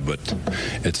tonight, but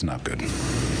it's not good.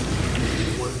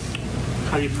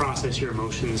 How do you process your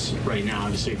emotions right now?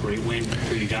 Obviously a great win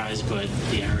for you guys, but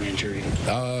the Aaron injury.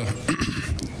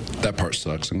 That part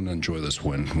sucks. I'm going to enjoy this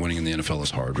win. Winning in the NFL is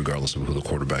hard, regardless of who the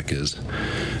quarterback is.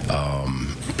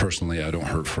 Personally, I don't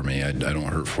hurt for me. I don't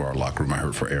hurt for our locker room. I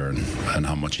hurt for Aaron and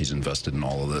how much he's invested in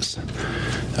all of this.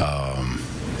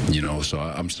 So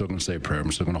I'm still going to say a prayer.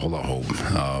 I'm still going to hold out hope.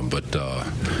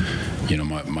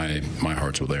 My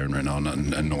heart's with Aaron right now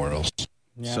and nowhere else.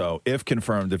 Yeah. So, if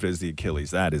confirmed, if it is the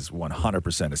Achilles, that is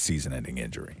 100% a season-ending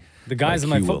injury. The guys in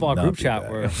my football group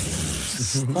chat were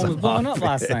blowing up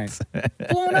last night.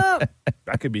 Blowing up.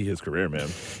 That could be his career, man.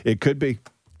 It could be.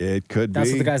 It could That's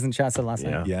be. what the guys in the chat said last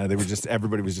night. Yeah, they were just,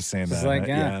 everybody was just saying It's that. like,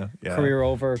 career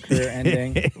over, career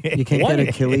ending. You can't get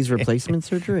Achilles replacement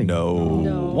surgery? No.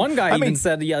 One guy even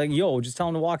said, yo, just tell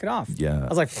him to walk it off. Yeah. I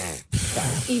was like,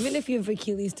 Even if you have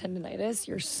Achilles tendonitis,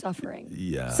 you're suffering.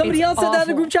 Yeah. Somebody else said that in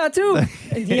the group chat too.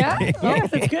 Yeah? Oh,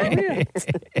 that's good.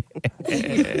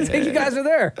 Thank you guys are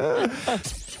there.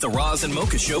 The Roz and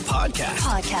Mocha Show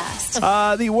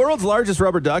podcast. The world's largest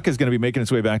rubber duck is going to be making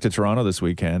its way back to Toronto this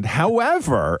weekend.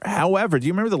 However, do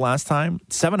you remember the last time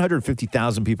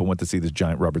 750,000 people went to see this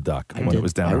giant rubber duck when it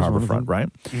was down at Harborfront,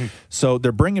 right? Mm-hmm. So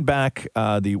they're bringing back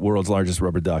the world's largest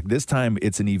rubber duck. This time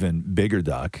it's an even bigger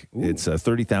duck. Ooh. It's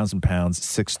 30,000 pounds,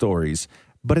 6 stories,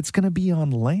 but it's going to be on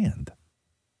land.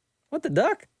 What, the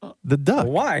duck? The duck.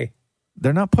 Why?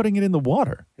 They're not putting it in the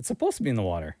water. It's supposed to be in the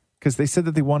water. Because they said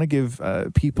that they want to give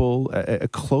people a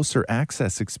closer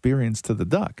access experience to the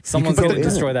duck. Someone's going to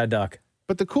destroy that duck.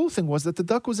 But the cool thing was that the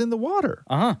duck was in the water.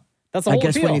 Uh-huh. That's the I whole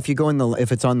guess deal. if you go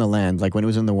if it's on the land, like when it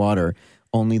was in the water,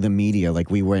 only the media, like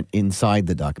we went inside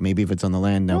the duck. Maybe if it's on the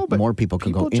land, now more people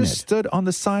can go in People just it. stood on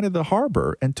the side of the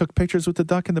harbor and took pictures with the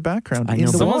duck in the background. I know,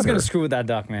 Someone's going to screw with that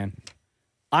duck, man.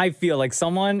 I feel like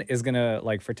someone is going to,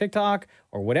 like for TikTok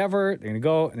or whatever, they're going to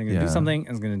go and they're going to do something and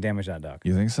it's going to damage that duck.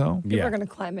 You think so? People are going to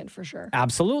climb it for sure.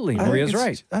 Absolutely. I think Maria's it's-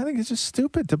 right. I think it's just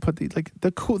stupid to put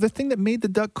the thing that made the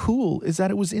duck cool is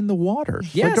that it was in the water.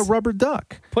 Yes. Like a rubber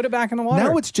duck. Put it back in the water.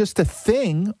 Now it's just a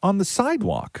thing on the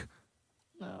sidewalk.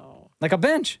 Like a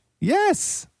bench.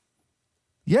 Yes.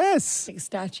 Yes. Like a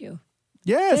statue.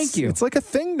 Yes. Thank you. It's like a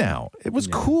thing now. It was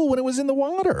cool when it was in the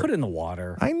water. Put it in the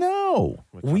water. I know.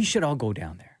 We should all go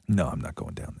down there. No, I'm not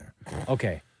going down there.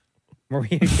 Okay.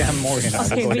 Maria, Cam, Morgan, and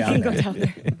I will go down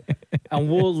there. And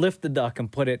we'll lift the duck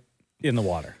and put it in the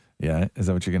water. Yeah. Is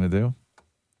that what you're going to do?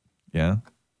 Yeah.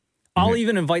 I'll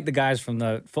even invite the guys from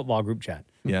the football group chat.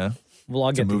 Yeah. We'll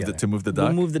all get together. To move the duck?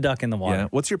 We'll move the duck in the water. Yeah.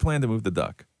 What's your plan to move the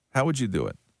duck? How would you do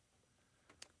it?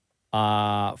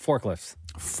 Forklifts.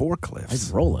 Forklifts?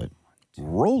 I'd roll it.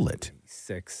 Roll it?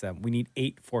 6, 7. We need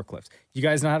 8 forklifts. You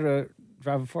guys know how to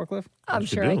drive a forklift? I'm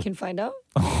sure I can find out.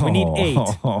 We need 8.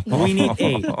 We need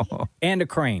 8. And a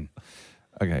crane.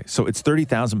 Okay. So it's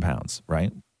 30,000 pounds,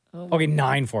 right? Okay,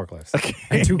 9 forklifts. Okay.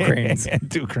 And 2 cranes. And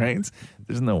 2 cranes?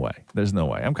 There's no way. There's no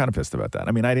way. I'm kind of pissed about that.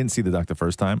 I mean, I didn't see the duck the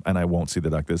first time, and I won't see the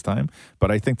duck this time, but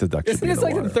I think the duck should Isn't be in this the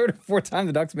like water. the third or fourth time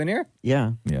the duck's been here?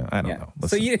 Yeah. Yeah, I don't know.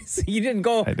 So you didn't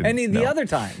go any of the other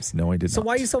times? No, I did So not.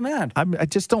 why are you so mad? I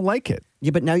just don't like it.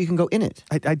 Yeah, but now you can go in it.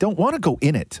 I don't want to go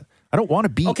in it. I don't want to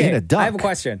be in a duck. I have a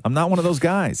question. I'm not one of those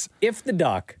guys. If the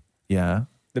duck, Yeah.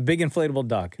 the big inflatable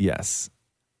duck, Yes.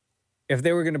 if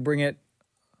they were going to bring it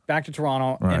back to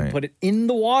Toronto Right. and put it in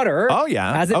the water, Oh,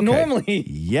 yeah. as it Okay. normally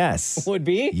Yes. would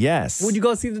be, Yes. would you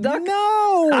go see the duck?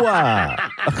 No.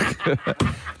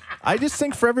 I just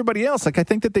think for everybody else, like I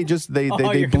think that they you're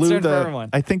blew concerned for the. everyone.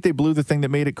 I think they blew the thing that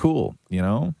made it cool. You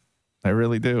know, I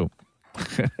really do.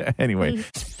 Anyway,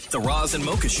 The Roz and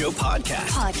Mocha Show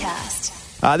podcast.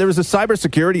 there was a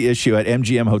cybersecurity issue at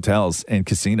MGM hotels and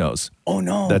casinos. Oh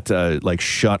no! That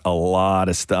shut a lot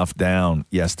of stuff down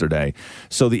yesterday.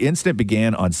 So the incident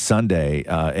began on Sunday,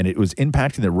 and it was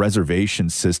impacting the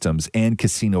reservation systems and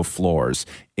casino floors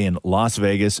in Las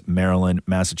Vegas, Maryland,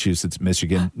 Massachusetts,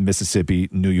 Michigan, Mississippi,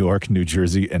 New York, New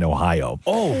Jersey, and Ohio.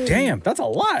 Oh damn, that's a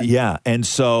lot. Yeah, and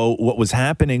so what was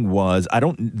happening was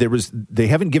they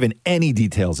haven't given any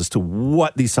details as to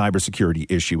what the cybersecurity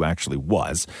issue actually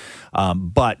was,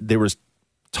 but there was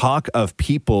talk of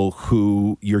people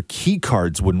who your key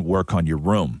cards wouldn't work on your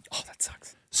room. Oh, that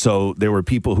sucks. So there were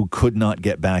people who could not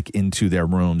get back into their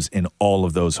rooms in all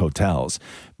of those hotels.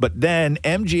 But then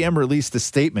MGM released a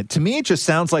statement. To me, it just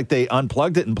sounds like they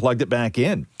unplugged it and plugged it back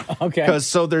in. Okay.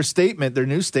 Because their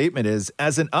new statement is,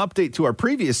 as an update to our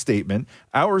previous statement,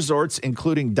 our resorts,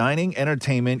 including dining,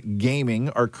 entertainment, gaming,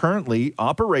 are currently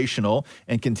operational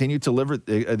and continue to deliver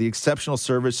the exceptional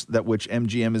service that which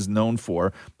MGM is known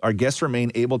for. Our guests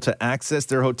remain able to access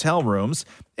their hotel rooms,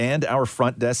 and our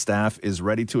front desk staff is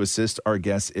ready to assist our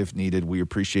guests if needed. We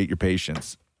appreciate your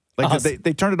patience. Like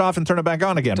they turned it off and turned it back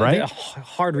on again, right?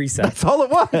 Hard reset. That's all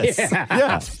it was.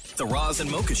 Yeah. The Roz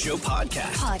and Mocha Show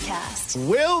podcast.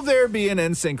 Will there be an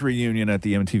NSYNC reunion at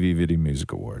the MTV Video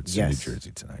Music Awards in New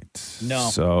Jersey tonight? No.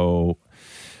 So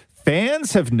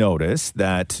fans have noticed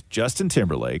that Justin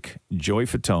Timberlake, Joey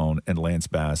Fatone, and Lance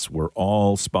Bass were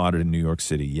all spotted in New York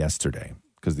City yesterday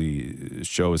because the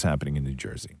show is happening in New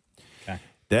Jersey.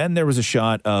 Then there was a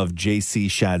shot of JC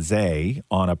Chastain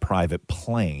on a private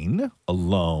plane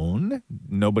alone.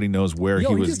 Nobody knows where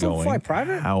he was just don't going. fly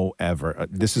private? However,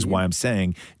 this is why I'm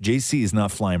saying JC is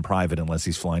not flying private unless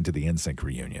he's flying to the NSYNC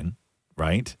reunion,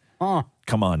 right?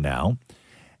 Come on now.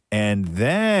 And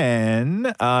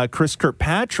then Chris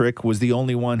Kirkpatrick was the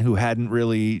only one who hadn't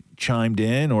really chimed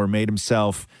in or made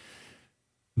himself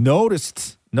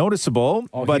noticeable.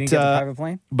 Oh, but he didn't get the private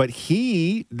plane? But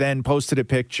he then posted a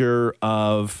picture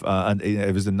of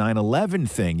it was the 9/11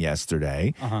 thing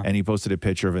yesterday, and he posted a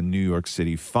picture of a New York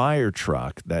City fire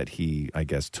truck that he, I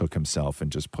guess, took himself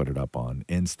and just put it up on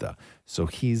Insta. So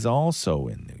he's also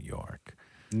in New York.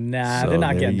 Nah, So they're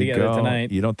not there getting you together go.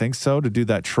 tonight. You don't think so? To do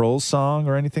that Trolls song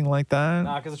or anything like that?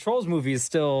 Nah, because the Trolls movie is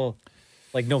still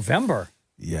like November.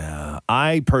 Yeah,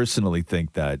 I personally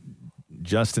think that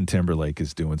Justin Timberlake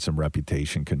is doing some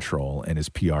reputation control, and his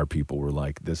PR people were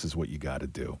like, "This is what you got to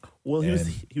do." Well, he was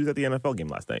at the NFL game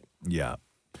last night. Yeah,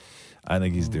 I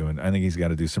think he's got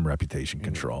to do some reputation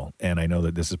control, and I know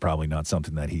that this is probably not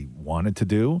something that he wanted to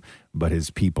do, but his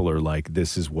people are like,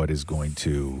 "This is what is going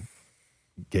to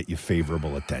get you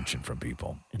favorable attention from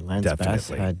people." And Lance Bass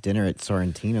had dinner at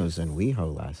Sorrentino's in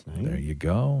WeHo last night. There you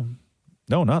go.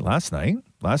 No, not last night.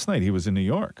 Last night he was in New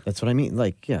York. That's what I mean.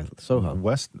 Like, yeah, Soho.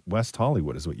 West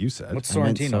Hollywood is what you said. What's I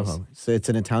meant Sorrentino's? Soho. So it's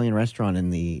an Italian restaurant in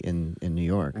New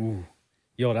York. Ooh.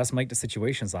 Yo, that's Mike the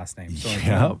Situation's last name.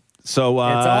 Yeah. So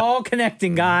it's all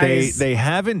connecting, guys. They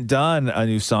haven't done a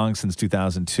new song since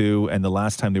 2002, and the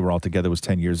last time they were all together was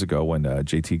 10 years ago when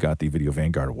JT got the Video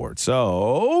Vanguard Award.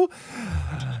 So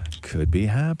could be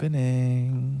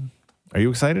happening. Are you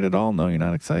excited at all? No, you're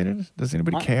not excited? Does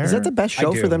anybody care? Is that the best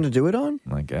show for them to do it on?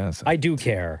 I guess. I do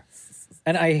care.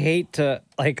 And I hate to,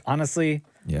 like, honestly,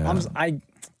 Yeah.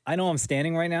 I know I'm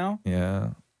standing right now, Yeah.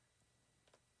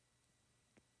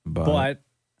 but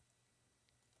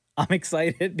I'm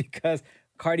excited because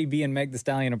Cardi B and Meg Thee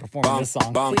Stallion are performing this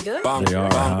song. We good? They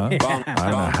are, huh? Yeah. I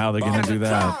don't know how they're going to do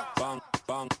that.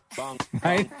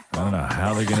 Right? I don't know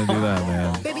how they're going to do that,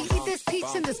 man. Baby, eat this peach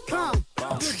and this plum.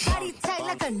 This body tight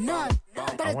like a nun.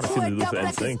 I want to see them do this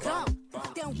at NSYNC.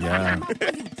 Yeah.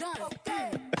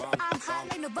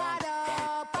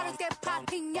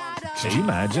 Can you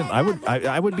imagine?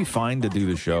 I would be fine to do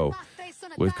the show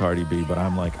with Cardi B, but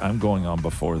I'm going on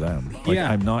before them. Like, Yeah.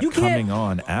 I'm not You can't- coming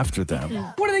on after them.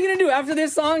 What are they going to do after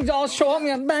this song? I'll show up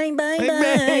and go, bang, bang,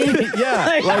 bang.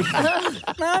 Yeah, like,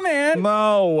 nah, man.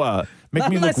 no, make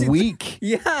me look Unless you- weak.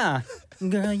 Yeah.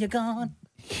 Girl, you're gone.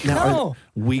 No.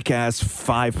 Weak ass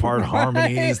 5-part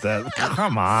harmonies. That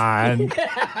come on,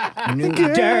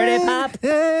 Dirty pop.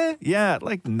 Yeah,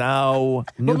 like no.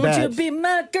 But would you be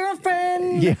my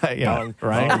girlfriend? Yeah,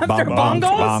 right. After Bong, bong,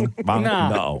 bongos? bong, bong. Nah.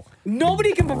 No.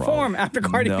 Nobody can perform after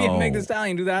Cardi B No. and Meg Thee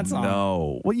Stallion do that song.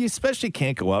 No. Well, you especially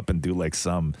can't go up and do like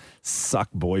some suck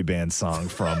boy band song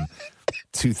from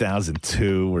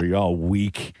 2002 where you're all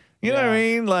weak. You know what I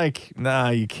mean? Like, nah,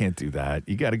 you can't do that.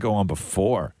 You got to go on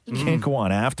before. You can't go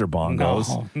on after bongos.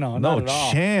 No, no not at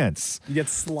all. chance. You get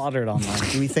slaughtered online.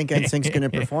 Do we think NSYNC's going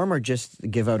to perform or just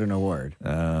give out an award?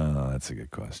 That's a good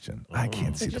question. I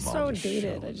can't see They're them just all. so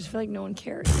dated. I just feel like no one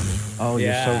cares. Oh,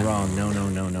 Yeah. you're so wrong.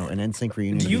 No. An NSYNC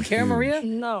reunion. Do would you be care, huge. Maria?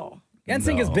 No.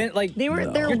 NSYNC has been like They're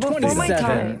you're before my 27.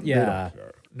 time. Yeah.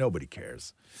 Nobody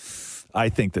cares. I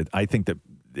think that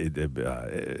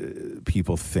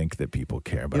people think that people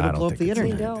care, but It'll I blow don't up think the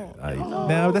it's internet.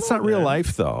 No, that's not real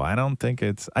life, though. I don't think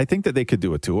it's. I think that they could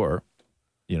do a tour,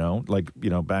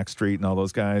 Backstreet and all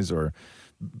those guys, or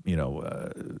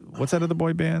what's that other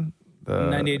boy band?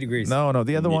 98 Degrees. No,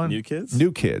 the other one. New Kids?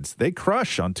 New Kids. They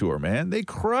crush on tour, man. They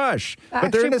crush.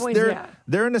 But they're Backstreet Boys,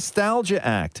 they're a nostalgia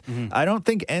act. I don't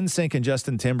think NSYNC and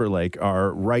Justin Timberlake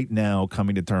are right now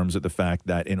coming to terms with the fact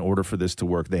that in order for this to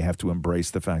work, they have to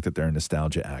embrace the fact that they're a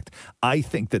nostalgia act. I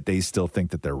think that they still think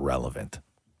that they're relevant.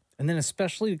 And then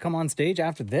especially to come on stage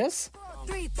after this?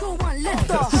 3, 2, 1,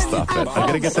 lift off. Stop it. I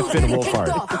gotta get the Finn Wolfhard.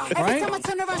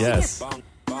 Right? Yes.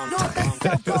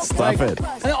 Stop it.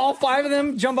 And then all 5 of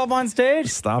them jump up on stage?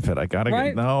 Stop it. I gotta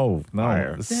Right? get no.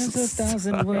 There's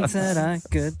 1,000 words that I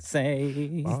could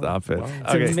say Stop it. to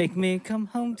Okay. make me come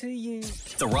home to you.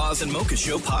 The Roz and Mocha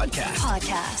Show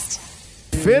podcast.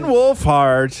 Finn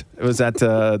Wolfhard was at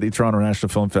the Toronto National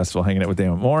Film Festival hanging out with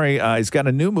Damon Mori. He's got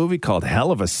a new movie called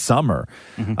Hell of a Summer.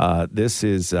 This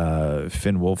is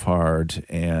Finn Wolfhard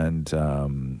and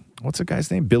what's the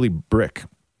guy's name? Billy Brick.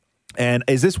 And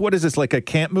what is this, like a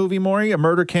camp movie, Maury? A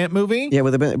murder camp movie? Yeah,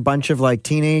 with a bunch of like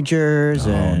teenagers.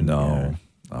 No.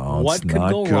 Oh, What it's could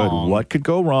not go good. wrong? What could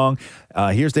go wrong?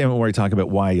 Here's Damon Mori talking about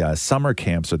why summer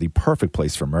camps are the perfect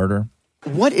place for murder.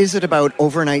 What is it about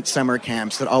overnight summer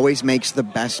camps that always makes the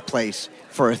best place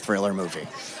for a thriller movie?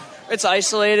 It's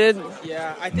isolated.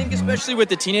 Yeah, I think especially with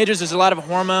the teenagers, there's a lot of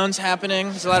hormones happening.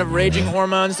 There's a lot of raging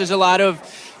hormones. There's a lot of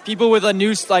people with a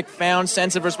new, found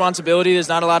sense of responsibility. There's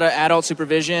not a lot of adult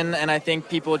supervision, and I think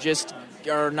people just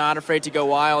are not afraid to go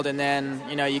wild, and then,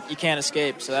 you can't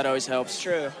escape, so that always helps.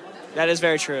 True. That is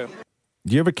very true.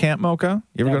 Do you ever camp, Mocha?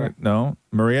 You ever go to, no?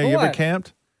 Maria, you ever What?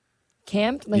 camped?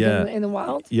 Camped? Like Yeah. in the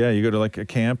wild? Yeah, you go to like a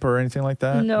camp or anything like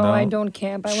that? No, I don't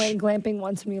camp. I went glamping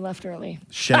once when we left early.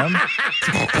 Shem?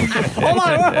 Hold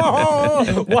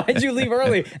on. Why'd you leave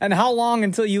early? And how long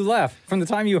until you left from the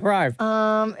time you arrived?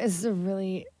 It's a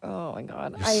really, oh my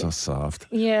God. You're so soft.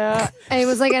 Yeah, it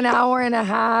was like an hour and a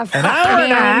half. An hour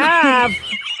and a half?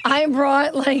 I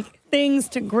brought things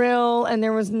to grill, and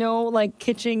there was no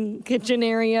kitchen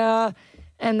area,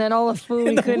 and then all the food,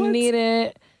 we couldn't eat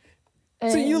it.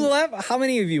 So you left? How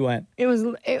many of you went? It was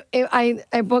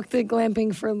I booked the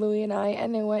glamping for Louis and I,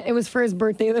 and it was for his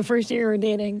birthday, the first year we were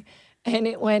dating, and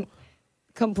it went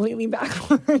completely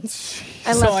backwards.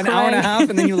 I So left an hour and a crying. half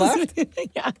and then you left?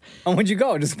 Yeah. And where'd you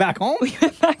go? Just back home? We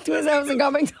went back to his house and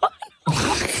got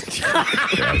McDonald's.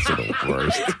 Guys are the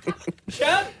worst.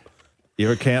 Shem? You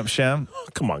ever camp, Shem?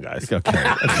 Come on, guys. Okay.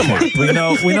 Come on.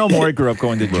 We know Maury grew up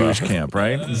going to Jewish camp,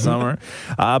 right? In summer.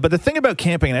 But the thing about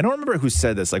camping, and I don't remember who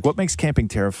said this, what makes camping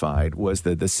terrified was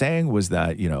the saying was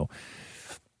that,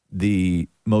 the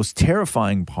most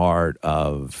terrifying part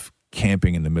of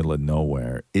camping in the middle of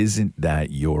nowhere isn't that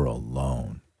you're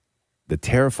alone. The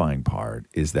terrifying part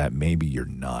is that maybe you're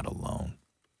not alone.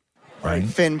 Right?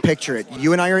 Finn, picture it.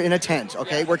 You and I are in a tent,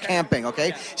 okay? We're camping,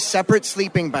 okay? Separate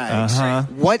sleeping bags. Uh-huh.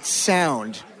 What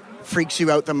sound freaks you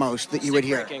out the most that you would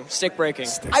hear? Stick breaking.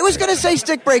 I was going to say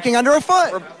stick breaking under a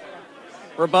foot.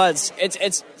 We're buds.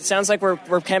 It sounds like we're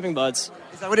camping buds.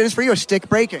 that what it is for you? A stick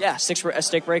breaking? Yeah, a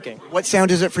stick breaking. What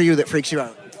sound is it for you that freaks you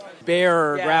out?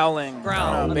 Bear growling.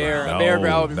 Growl. A bear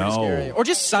growl would be pretty scary. Or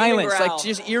just silence. Like,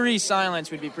 just eerie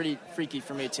silence would be pretty freaky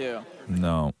for me, too.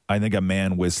 No, I think a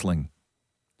man whistling.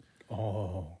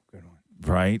 Oh, good one.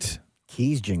 Right?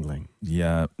 Keys jingling.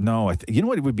 Yeah. No, you know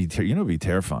what would be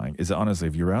terrifying is honestly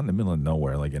if you're out in the middle of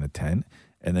nowhere, like in a tent,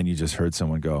 and then you just heard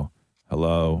someone go,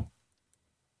 "Hello."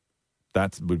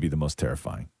 That would be the most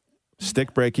terrifying.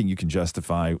 Stick breaking, you can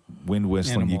justify. Wind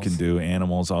whistling, you can do.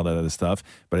 Animals, all that other stuff.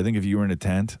 But I think if you were in a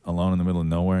tent alone in the middle of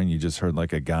nowhere and you just heard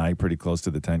like a guy pretty close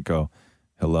to the tent go,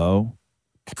 "Hello."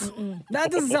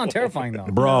 That doesn't sound terrifying, though.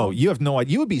 Bro, you have no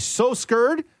idea. You would be so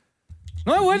scared.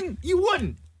 No, I wouldn't. You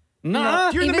wouldn't. Nah.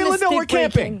 You're in the middle of nowhere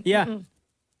camping. Yeah.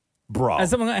 Bro.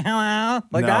 As someone like, hello,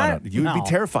 like that? No. You would be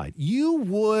terrified. You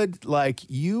would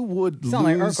Sound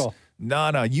like lose. Urkel.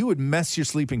 No. You would mess your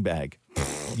sleeping bag.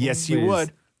 Yes, you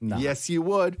would. No. Yes, you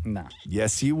would. No.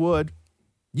 Yes, you would.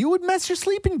 You would mess your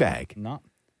sleeping bag. No.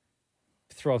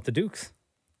 Throw out the Dukes.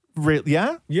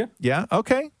 Yeah? Yeah. Yeah?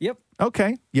 Okay. Yep.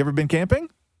 Okay. You ever been camping?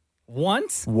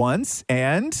 Once.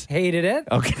 And? Hated it.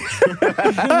 Okay.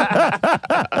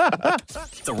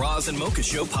 The Roz and Mocha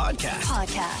Show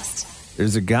podcast.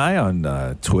 There's a guy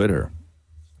on Twitter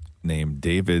named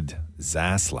David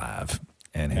Zaslav,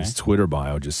 and his Twitter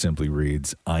bio just simply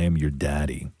reads, "I am your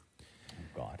daddy."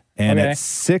 God. And at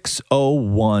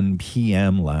 6:01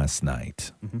 p.m. last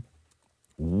night,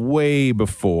 way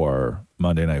before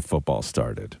Monday Night Football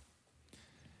started,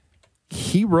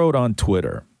 he wrote on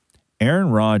Twitter,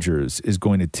 Aaron Rodgers is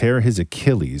going to tear his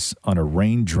Achilles on a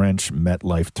rain-drenched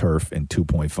MetLife turf in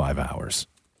 2.5 hours.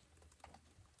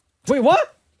 Wait,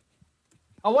 what?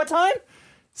 At what time?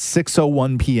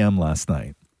 6:01 p.m. last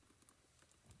night.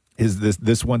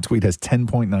 This one tweet has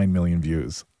 10.9 million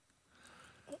views.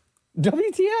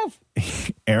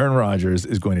 WTF? Aaron Rodgers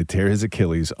is going to tear his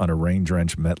Achilles on a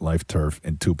rain-drenched MetLife turf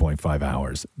in 2.5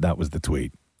 hours. That was the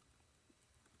tweet.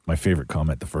 My favorite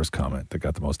comment, the first comment that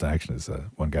got the most action is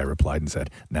one guy replied and said,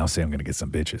 "Now say I'm going to get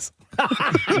some bitches."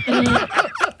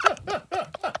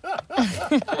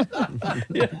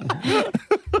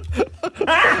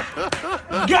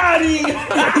 Got him!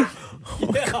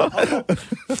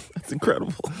 That's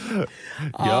incredible.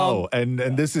 Yo, and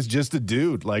this is just a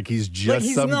dude. Like he's just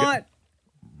he's some not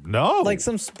No. like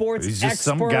some sports He's just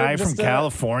some expert, guy from just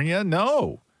California?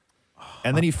 No.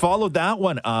 And then he followed that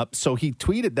one up. So he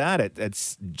tweeted that at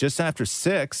just after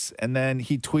 6, and then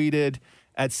he tweeted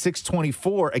at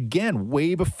 6:24, again,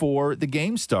 way before the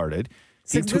game started.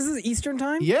 This is Eastern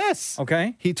time? Yes.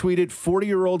 Okay. He tweeted,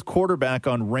 40-year-old quarterback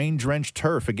on rain-drenched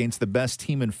turf against the best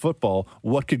team in football.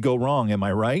 What could go wrong? Am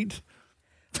I right?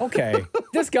 Okay.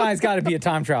 This guy's got to be a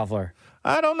time traveler.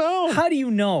 I don't know. How do you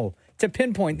know to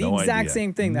pinpoint the exact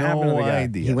same thing that happened to the guy?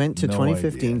 He went to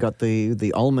 2015, got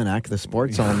the almanac, the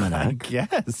sports almanac.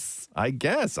 I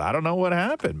guess. I don't know what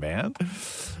happened, man.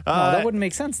 That wouldn't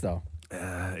make sense, though.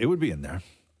 It would be in there.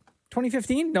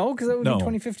 2015? No, because that would be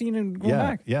 2015 and going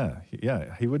back. Yeah.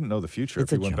 He wouldn't know the future if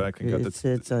he went back and got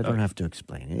the... I don't have to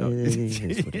explain it. It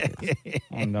is what it is.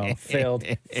 Oh, no. Failed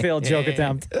joke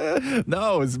attempt.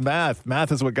 No, it's math.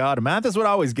 Math is what got him. Math is what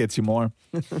always gets you more.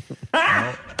 Got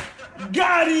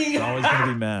him! It's always going to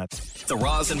be math. The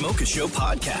Roz and Mocha Show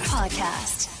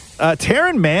podcast.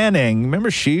 Taryn Manning,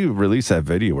 remember she released that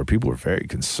video where people were very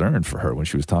concerned for her when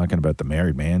she was talking about the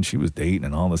married man she was dating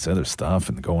and all this other stuff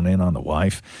and going in on the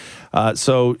wife.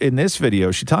 So in this video,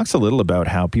 she talks a little about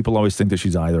how people always think that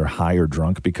she's either high or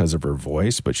drunk because of her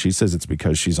voice, but she says it's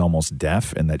because she's almost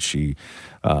deaf and that she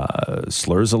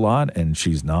slurs a lot and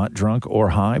she's not drunk or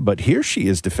high. But here she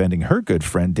is defending her good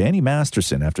friend Danny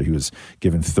Masterson after he was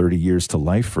given 30 years to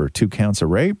life for 2 counts of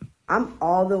rape. I'm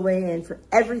all the way in for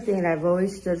everything that I've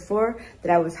always stood for,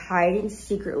 that I was hiding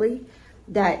secretly,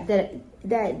 that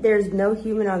there's no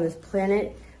human on this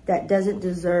planet that doesn't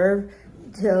deserve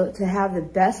to have the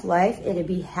best life and to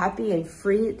be happy and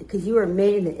free, because you are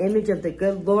made in the image of the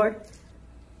good Lord,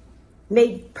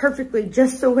 made perfectly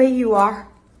just the way you are.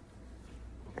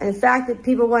 And the fact that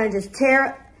people want to just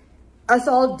tear us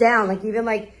all down, like even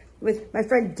like with my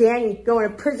friend Danny going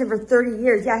to prison for 30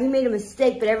 years. Yeah, he made a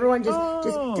mistake, but everyone just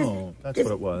that's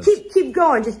what it was. Keep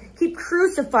going. Just keep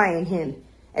crucifying him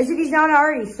as if he's not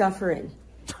already suffering.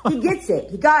 He gets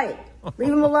it. He got it. Leave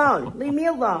him alone. Leave me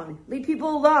alone. Leave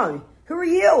people alone. Who are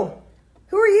you?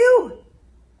 Who are you?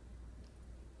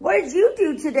 What did you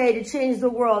do today to change the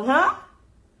world, huh?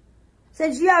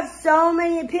 Since you have so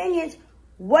many opinions,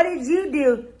 what did you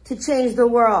do to change the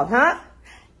world, huh?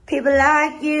 People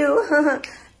like you.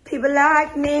 People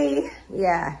like me.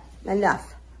 Yeah,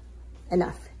 enough.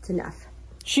 It's enough.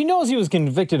 She knows he was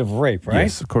convicted of rape, right?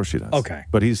 Yes, of course she does. Okay.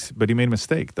 But he made a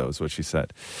mistake, though, is what she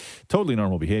said. Totally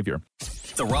normal behavior.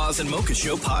 The Roz and Mocha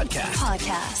Show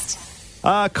podcast.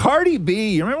 Cardi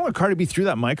B, you remember when Cardi B threw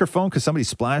that microphone because somebody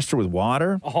splashed her with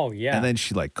water? Oh, yeah. And then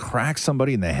she cracked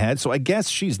somebody in the head. So I guess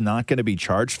she's not going to be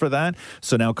charged for that.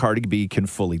 So now Cardi B can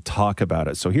fully talk about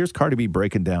it. So here's Cardi B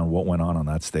breaking down what went on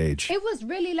that stage. It was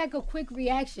really like a quick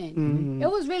reaction. It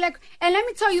was really and let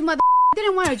me tell you, mother, I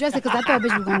didn't want to address it because I thought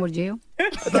bitch was going to go to jail.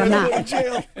 But I'm not.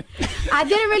 I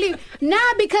didn't really,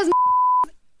 because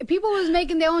people was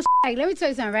making their own shit. Let me tell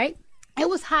you something, right? It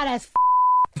was hot as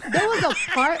There was a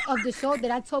part of the show that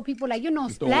I told people,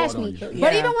 splash me. Yeah.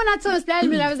 But even when I told them splash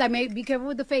me, I was like, be careful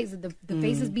with the face. The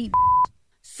faces beat.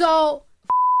 So,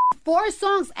 4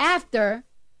 songs after,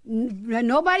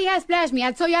 nobody has splashed me.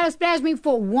 I told y'all to splash me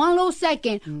for 1 little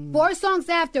second. 4 songs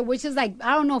after, which is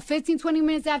 15, 20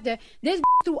 minutes after, this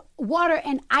threw water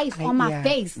and ice on my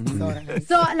face. So,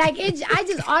 I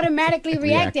just automatically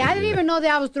reacted. I didn't even know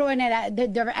that I was throwing it. I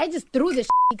just threw the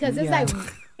because it's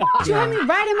you hit me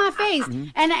right in my face.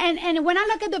 And when I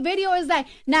look at the video, it's like,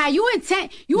 nah, you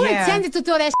intended to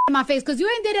throw that in my face because you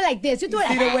ain't did it like this. You threw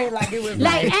it like it was and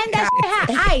that had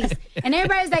ice. And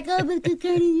everybody's like, oh,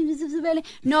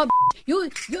 no, you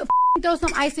throw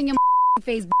some ice in your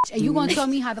face, bitch, and you gonna tell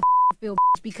me how the feel,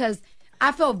 bitch, because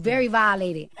I felt very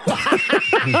violated.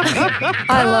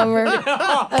 I love her.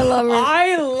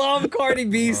 I love Cardi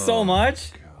B so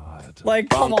much.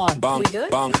 Come on. We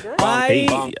good?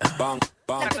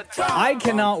 I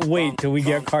cannot wait till we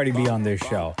get Cardi B on this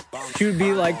show. She would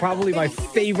be probably my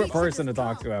favorite person to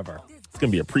talk to ever. It's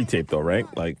going to be a pre-tape though, right?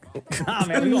 Nah,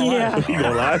 man, we go live. You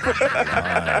go live?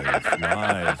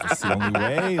 Live. It's the only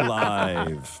way,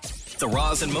 live. The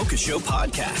Roz and Mocha Show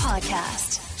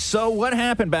podcast. So what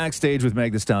happened backstage with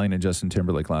Meg Thee Stallion and Justin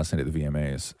Timberlake last night at the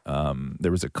VMAs?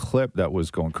 There was a clip that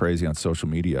was going crazy on social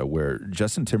media where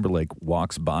Justin Timberlake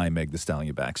walks by Meg Thee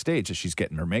Stallion backstage as she's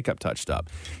getting her makeup touched up.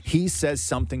 He says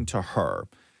something to her,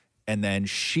 and then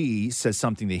she says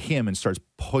something to him and starts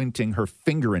pointing her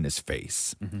finger in his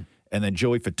face. Mm-hmm. And then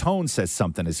Joey Fatone says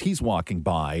something as he's walking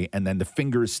by, and then the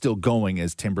finger is still going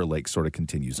as Timberlake sort of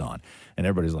continues on. And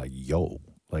everybody's like, yo,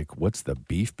 what's the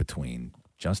beef between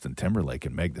Justin Timberlake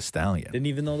and Meg Thee Stallion? Didn't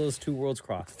even know those two worlds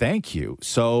crossed. Thank you.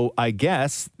 So I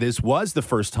guess this was the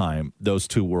first time those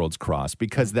two worlds crossed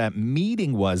because that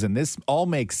meeting was, and this all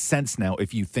makes sense now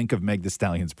if you think of Meg Thee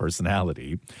Stallion's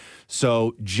personality.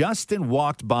 So Justin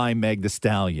walked by Meg Thee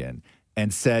Stallion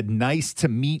and said, "Nice to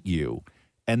meet you."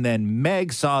 And then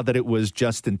Meg saw that it was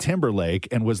Justin Timberlake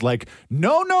and was like,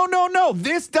 no,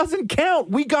 this doesn't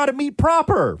count. We got to meet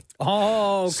proper.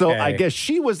 Oh, okay. So I guess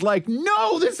she was like,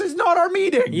 no, this is not our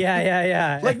meeting.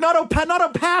 Yeah. Not a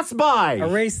pass by.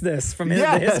 Erase this from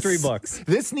the history books.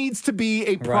 This needs to be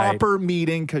a proper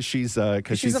meeting because she's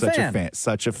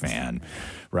such a fan.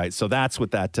 Right. So that's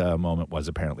what that moment was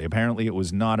apparently. Apparently it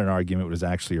was not an argument. It was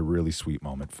actually a really sweet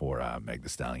moment for Meg Thee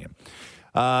Stallion.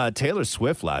 Taylor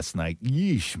Swift last night.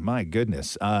 Yeesh, my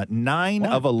goodness. 9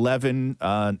 of 11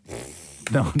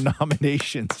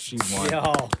 nominations she won. Yo,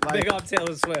 big up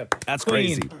Taylor Swift. That's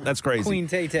Queen. crazy. That's crazy. Queen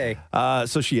Tay-Tay.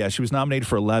 So she was nominated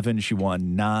for 11. She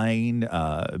won 9.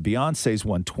 Beyonce's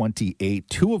won 28,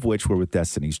 2 of which were with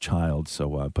Destiny's Child.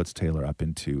 So puts Taylor up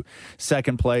into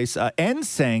second place.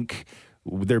 NSYNC,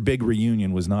 their big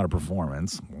reunion was not a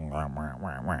performance.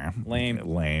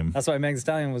 Lame. That's why Meg Thee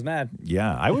Stallion was mad.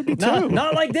 Yeah, I would be too.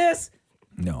 Not like this.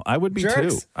 No, I would be Jerks.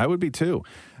 too. I would be too.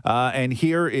 And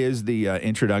here is the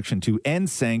introduction to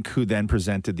NSYNC, who then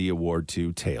presented the award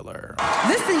to Taylor.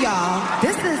 Listen, y'all,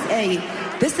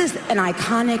 this is an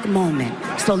iconic moment.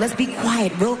 So let's be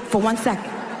quiet for 1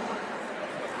 second.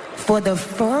 For the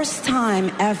first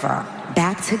time ever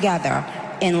back together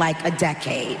in a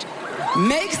decade.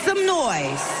 Make some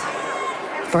noise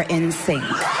for NSYNC. All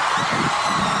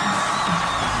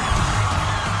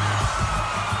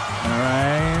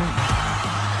right.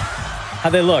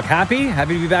 How'd they look? Happy?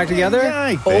 Happy to be back together? Yeah,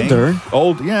 I think.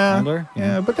 Older,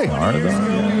 yeah, but they are. Here's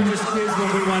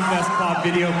when we won Best Pop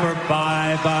Video for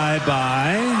Bye, Bye,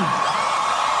 Bye.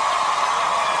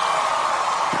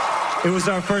 It was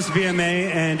our first VMA,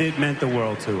 and it meant the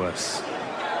world to us.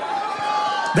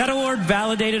 That award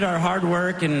validated our hard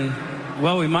work, and,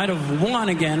 well, we might have won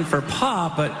again for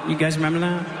pop, but you guys remember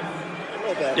that? A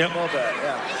little bit,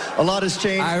 yeah. A lot has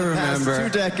changed in the past 2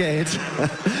 decades,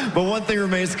 but one thing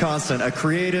remains constant. A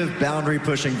creative,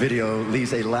 boundary-pushing video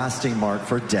leaves a lasting mark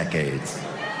for decades.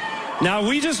 Now,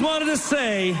 we just wanted to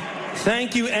say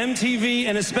thank you, MTV,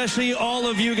 and especially all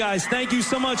of you guys. Thank you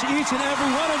so much, each and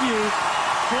every one of you,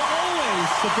 for always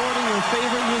supporting your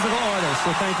favorite musical artists.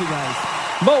 So thank you, guys.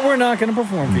 But we're not going to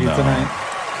perform for you tonight.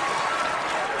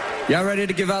 Y'all ready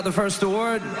to give out the first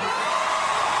award?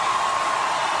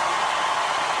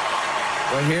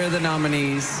 Well, here are the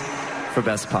nominees for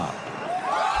Best Pop.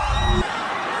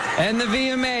 And the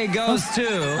VMA goes to...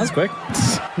 That's quick.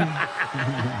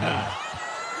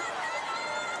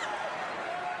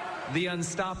 The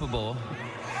unstoppable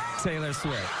Taylor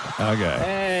Swift. Okay.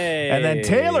 Hey. And then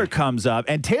Taylor comes up,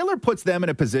 and Taylor puts them in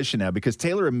a position now because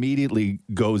Taylor immediately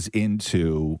goes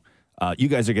into... you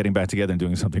guys are getting back together and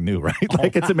doing something new, right?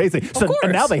 Like, it's amazing. So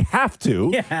and now they have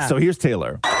to. Yeah. So here's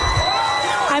Taylor.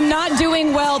 I'm not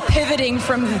doing well pivoting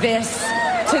from this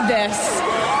to this.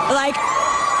 Like,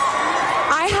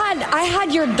 I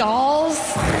had your dolls.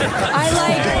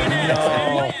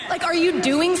 Like, are you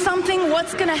doing something?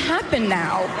 What's gonna happen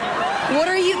now? What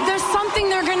are you? There's something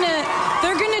they're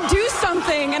gonna do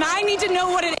something, and I need to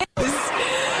know what it is.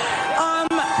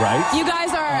 Right? You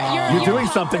guys are You're doing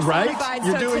something, right?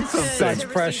 You're doing something. something. Such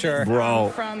pressure. Bro.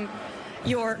 From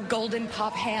your golden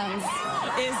pop hands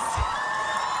is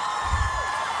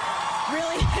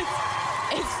really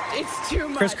it's too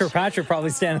much. Chris Kirkpatrick probably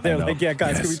standing there like, yeah,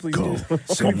 guys, Yes, can we go. please do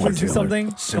Say can we more, please do Taylor.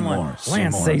 something? Say Come more. on. Say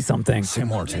Lance, more. say something. Say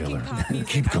more, Taylor.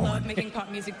 Keep I going. loved making pop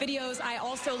music videos. I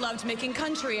also loved making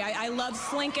country. I loved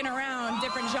slinking around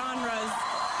different genres.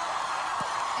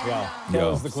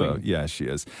 Yo, so, yeah, she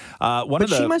is. But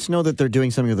she must know that they're doing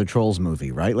something with the Trolls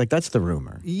movie, right? Like, that's the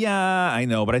rumor. Yeah, I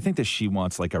know, but I think that she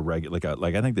wants like a regular,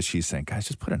 I think that she's saying, guys,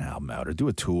 just put an album out or do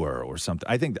a tour or something.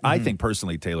 I think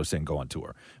personally, Taylor's saying go on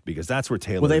tour because that's where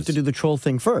Taylor. Well, they have to do the Troll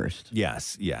thing first.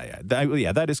 Yes, yeah.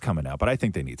 That is coming out, but I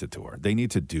think they need to tour. They need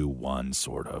to do one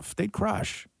sort of. They'd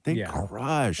crush.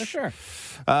 Crush. For sure.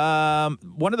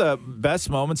 One of the best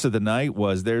moments of the night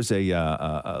was there's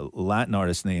a Latin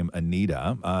artist named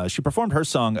Anita. She performed her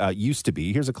song "Used to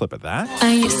Be." Here's a clip of that.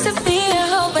 I used to be a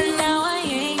hoe, but now I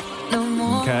ain't no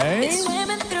more. Okay. Been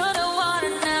swimming through the water,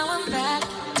 now I'm back.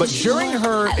 But during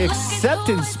her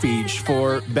acceptance speech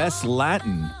for Best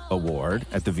Latin Award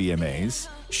at the VMAs,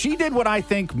 she did what I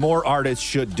think more artists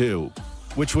should do,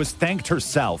 which was thanked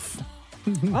herself.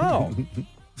 Oh.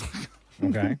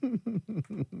 Okay. To me,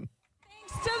 because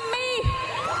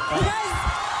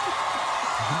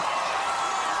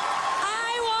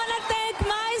I want to thank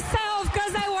myself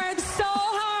because I worked so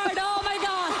hard. Oh my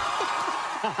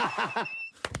God.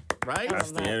 Right? That's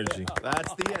the energy.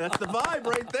 That's the vibe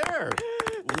right there.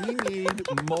 We need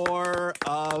more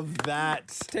of that.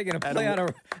 Taking a play out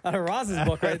of Roz's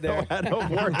book right there. At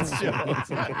awards shows.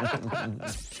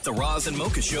 The Roz and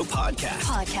Mocha Show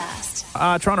podcast.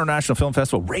 Toronto National Film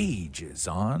Festival rages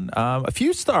on. A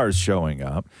few stars showing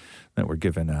up that were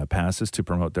given passes to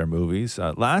promote their movies.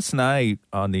 Last night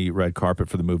on the red carpet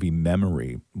for the movie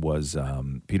Memory was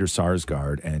Peter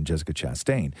Sarsgaard and Jessica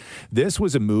Chastain. This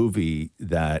was a movie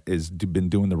that has been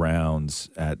doing the rounds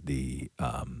at the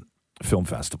film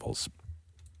festivals.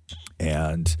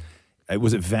 And it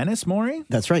was at Venice, Maury?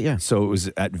 That's right, yeah. So it was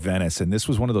at Venice, and this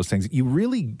was one of those things. They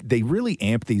really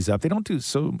amp these up. They don't do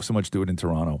so much do it in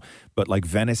Toronto, but like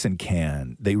Venice and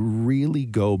Cannes, they really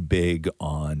go big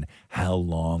on how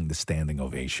long the standing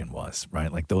ovation was,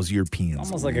 right? Like those Europeans,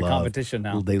 almost like a competition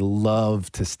now. They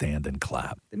love to stand and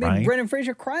clap. They made right? Brendan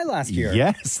Fraser cry last year.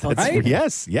 Yes, right?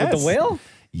 Yes. With the whale.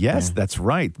 Yes, that's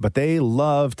right. But they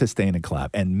love to stand and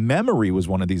clap. And Memory was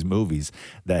one of these movies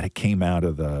that came out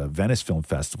of the Venice Film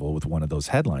Festival with one of those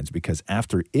headlines because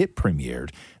after it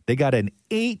premiered, they got an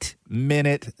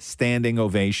 8-minute standing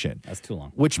ovation. That's too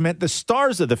long. Which meant the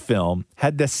stars of the film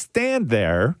had to stand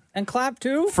there and clap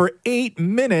too for 8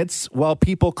 minutes while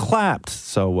people clapped.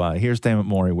 So here's Dammit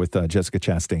Maury with Jessica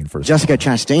Chastain first. Jessica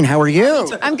Chastain, how are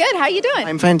you? I'm good. How you doing?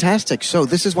 I'm fantastic. So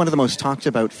this is one of the most talked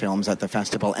about films at the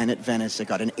festival, and at Venice it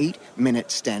got an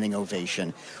 8-minute standing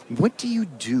ovation. What do you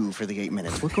do for the 8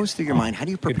 minutes? What goes through your mind? How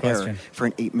do you prepare for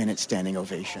an 8-minute standing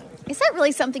ovation? Is that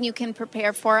really something you can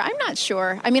prepare for? I'm not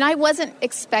sure. I mean, I wasn't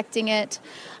expecting it.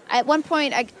 At one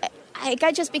point,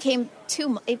 I just became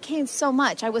it came so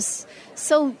much.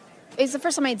 It's the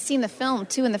first time I had seen the film,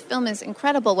 too, and the film is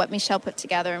incredible what Michel put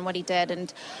together and what he did.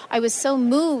 And I was so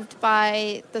moved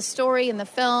by the story and the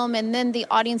film and then the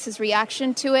audience's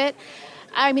reaction to it.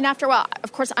 I mean, after a while,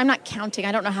 of course, I'm not counting.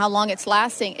 I don't know how long it's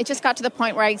lasting. It just got to the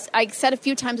point where I said a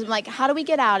few times, I'm like, how do we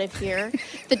get out of here?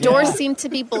 The doors seemed to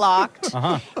be blocked.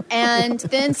 And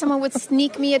then someone would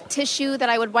sneak me a tissue that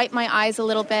I would wipe my eyes a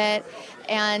little bit.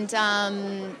 And,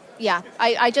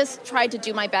 I just tried to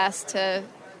do my best to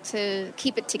to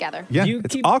keep it together. Yeah,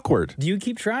 it's awkward. Do you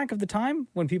keep track of the time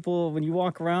when you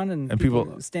walk around and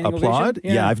people standing applaud?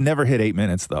 ovation? Yeah, I've never hit 8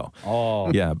 minutes though.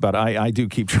 Oh. Yeah, but I do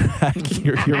keep track.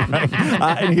 You're right.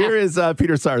 And here is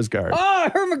Peter Sarsgaard. Oh,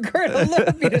 Herman Gert. I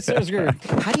love Peter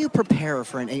Sarsgaard. How do you prepare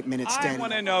for an 8-minute stand? I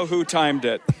want to know who timed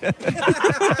it.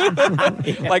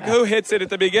 Like who hits it at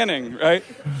the beginning, right?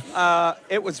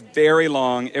 It was very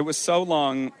long. It was so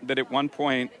long that at one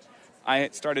point I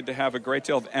started to have a great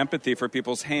deal of empathy for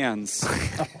people's hands.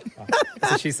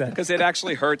 That's what she said. Because it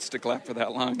actually hurts to clap for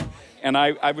that long. And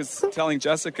I was telling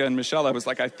Jessica and Michelle, I was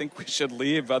like, I think we should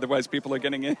leave, otherwise people are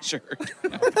getting injured.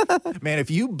 Man, if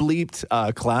you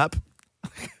bleeped clap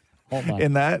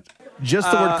in that, just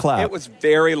the word clap. It was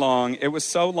very long. It was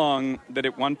so long that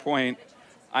at one point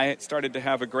I started to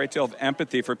have a great deal of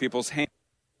empathy for people's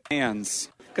hands.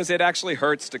 Because it actually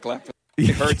hurts to clap for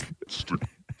it hurts.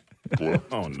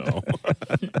 Oh, no.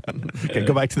 Okay,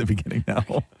 go back to the beginning now.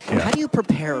 Yeah. How do you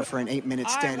prepare for an 8-minute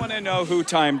stand? I want to know who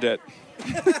timed it.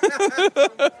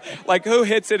 Like who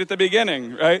hits it at the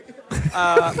beginning, right?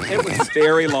 It was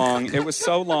very long. It was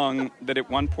so long that at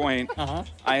one point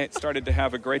I started to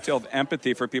have a great deal of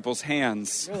empathy for people's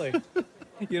hands. Really?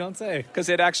 You don't say. Because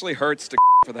it actually hurts to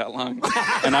for that long.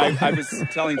 And I was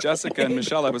telling Jessica and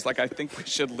Michelle, I was like, I think we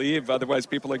should leave, otherwise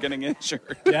people are getting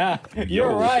injured. Yeah,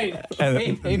 you're right.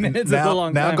 8 minutes is a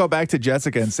long time. Now go back to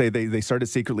Jessica and say they started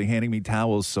secretly handing me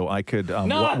towels so I could wipe.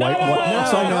 No.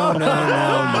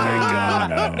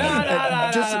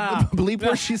 Just bleep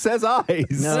where she says eyes.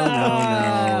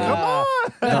 No.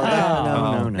 Come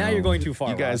on. Now you're going too far.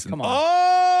 You guys, Ross. Come on.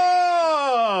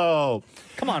 Oh,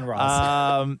 come on,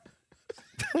 Ross.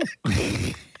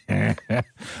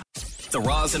 The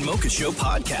Roz and Mocha Show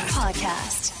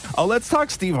podcast. Oh, let's talk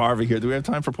Steve Harvey here. Do we have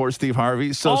time for poor Steve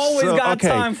Harvey? Always got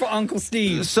time for Uncle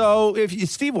Steve. So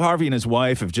Steve Harvey and his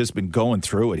wife have just been going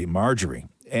through it, Marjorie.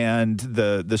 And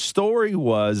the story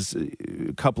was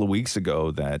a couple of weeks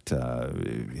ago that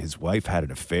his wife had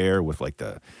an affair with like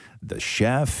the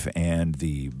chef and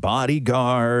the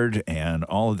bodyguard and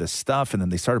all of this stuff. And then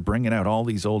they started bringing out all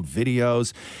these old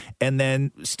videos. And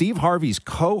then Steve Harvey's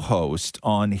co-host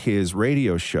on his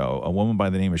radio show, a woman by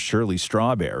the name of Shirley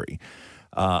Strawberry,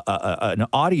 an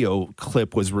audio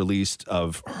clip was released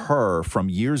of her from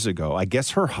years ago. I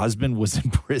guess her husband was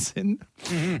in prison,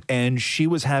 and she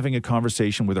was having a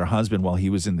conversation with her husband while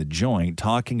he was in the joint,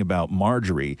 talking about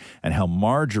Marjorie and how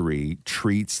Marjorie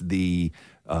treats the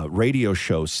radio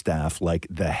show staff like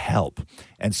the help.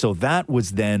 And so that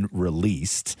was then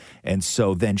released. And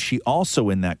so then she also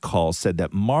in that call said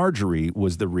that Marjorie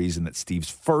was the reason that Steve's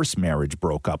first marriage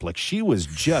broke up. Like she was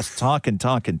just talking.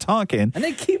 And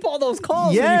they keep all those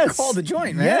calls when you call the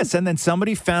joint, man. Yes, and then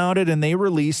somebody found it and they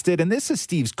released it. And this is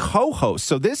Steve's co-host.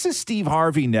 So this is Steve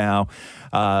Harvey now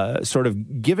sort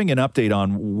of giving an update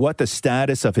on what the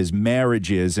status of his marriage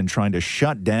is and trying to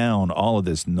shut down all of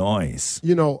this noise.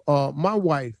 You know, my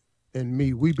wife and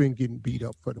me, we've been getting beat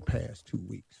up for the past 2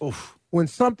 weeks. Oof. When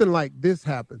something like this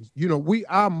happens, you know,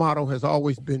 our motto has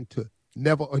always been to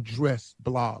never address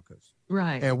bloggers.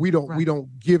 Right. And we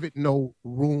don't give it no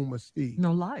room or steam.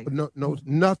 No life. No,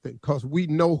 nothing, because we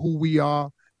know who we are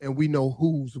and we know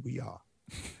whose we are.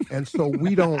 And so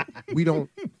we don't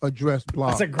address bloggers.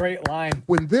 That's a great line.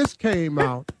 When this came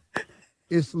out,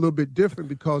 it's a little bit different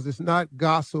because it's not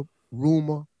gossip,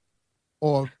 rumor,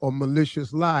 or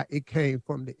malicious lie. It came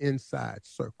from the inside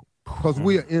circle. Because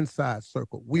we are inside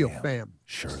circle. We are family.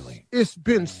 Shirley. It's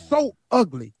been so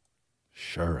ugly.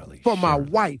 Shirley. For my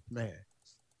wife, man.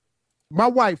 My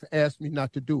wife asked me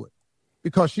not to do it.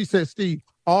 Because she said, Steve,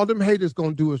 all them haters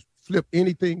gonna do is flip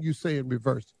anything you say and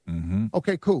reverse it. Mm-hmm.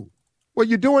 Okay, cool. Well,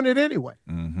 you're doing it anyway.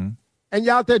 Mm-hmm. And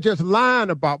you out there just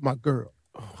lying about my girl.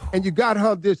 And you got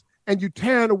her this, and you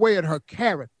tearing away at her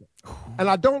character. And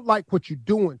I don't like what you're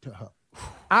doing to her.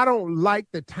 I don't like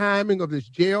the timing of this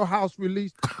jailhouse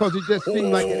release because it just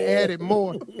seemed like it added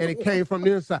more and it came from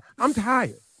the inside. I'm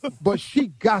tired, but she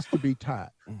got to be tired.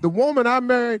 The woman I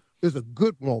married is a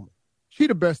good woman. She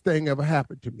the best thing ever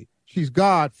happened to me. She's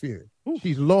God-fearing.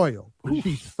 She's loyal.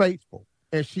 She's faithful.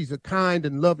 And she's a kind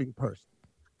and loving person.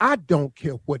 I don't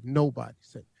care what nobody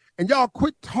says. And y'all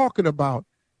quit talking about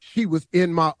she was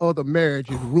in my other marriage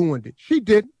and ruined it. She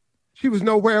didn't. She was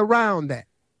nowhere around that.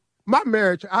 My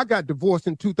marriage, I got divorced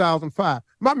in 2005.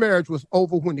 My marriage was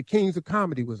over when the Kings of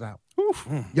Comedy was out.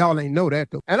 Y'all ain't know that,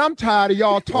 though. And I'm tired of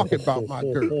y'all talking about my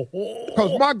girl.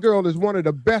 Because my girl is one of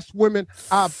the best women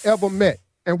I've ever met.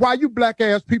 And why you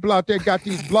black-ass people out there got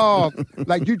these blogs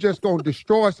like you just going to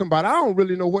destroy somebody, I don't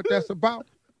really know what that's about.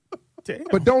 Damn.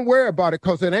 But don't worry about it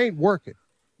because it ain't working.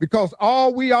 Because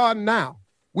all we are now,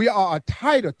 we are a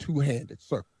tighter two-handed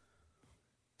circle.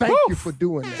 Thank you for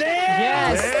doing that.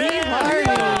 Yes, Steve Harvey.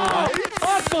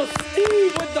 Uncle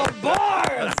Steve with the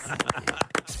bars.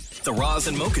 The Roz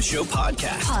and Mocha Show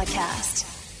podcast.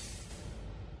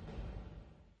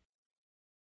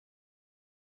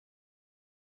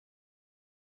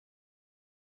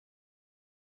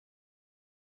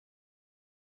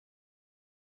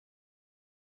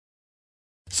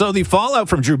 So the fallout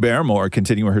from Drew Barrymore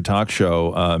continuing her talk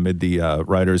show amid the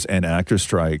writers and actors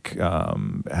strike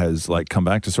has come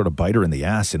back to sort of bite her in the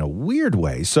ass in a weird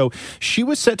way. So she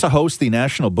was set to host the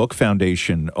National Book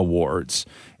Foundation Awards,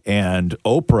 and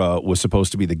Oprah was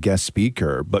supposed to be the guest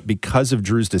speaker, but because of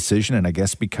Drew's decision, and I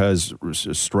guess because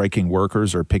striking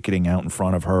workers are picketing out in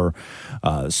front of her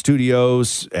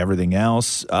studios, everything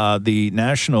else, the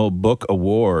National Book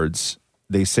Awards,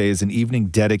 they say, is an evening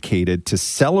dedicated to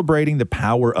celebrating the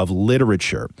power of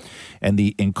literature and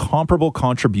the incomparable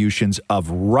contributions of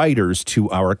writers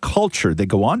to our culture. They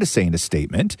go on to say in a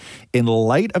statement, in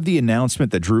light of the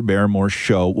announcement that Drew Barrymore's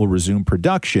show will resume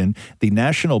production, the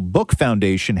National Book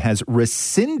Foundation has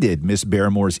rescinded Miss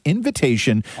Barrymore's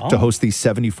invitation to host the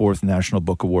 74th National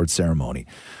Book Award ceremony.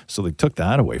 So they took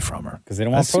that away from her. Because they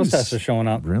don't want protesters showing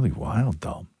up. Really wild,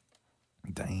 though.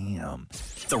 Damn.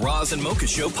 The Roz and Mocha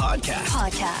Show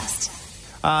podcast.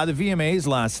 The VMAs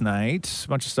last night, a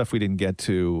bunch of stuff we didn't get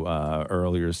to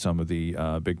earlier, some of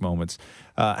the big moments.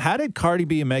 How did Cardi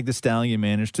B and Meg Thee Stallion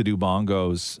manage to do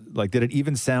bongos? Like, did it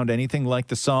even sound anything like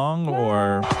the song,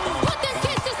 or?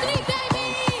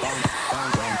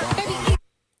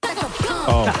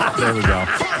 Oh, there we go.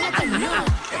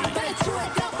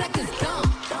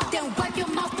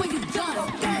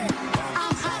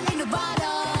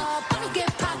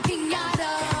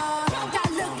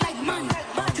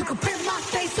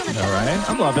 All right,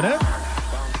 I'm loving it.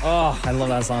 Oh, I love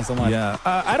that song so much. Yeah,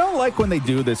 I don't like when they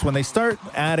do this, when they start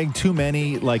adding too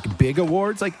many big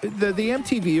awards. Like the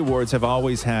MTV Awards have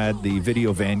always had the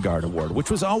Video Vanguard Award,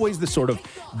 which was always the sort of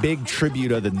big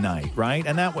tribute of the night, right?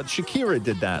 And that what Shakira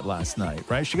did that last night,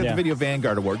 right? She got the Video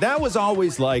Vanguard Award. That was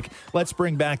always let's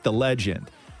bring back the legend.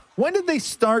 When did they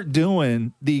start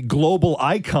doing the Global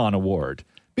Icon Award?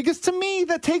 Because to me,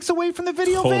 that takes away from the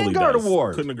Video Vanguard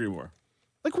Award. Couldn't agree more.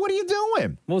 Like, what are you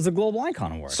doing? What was the Global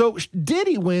Icon Award? So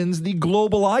Diddy wins the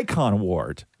Global Icon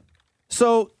Award.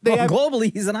 So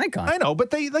globally, he's an icon. I know,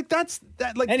 but and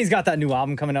he's got that new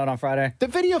album coming out on Friday. The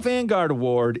Video Vanguard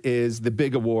Award is the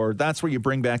big award. That's where you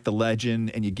bring back the legend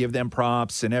and you give them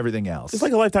props and everything else. It's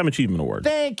like a Lifetime Achievement Award.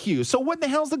 Thank you. So what the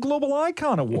hell's the Global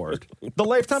Icon Award? The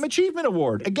Lifetime Achievement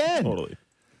Award again. Totally.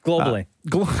 Globally.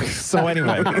 So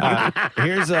anyway,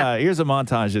 here's a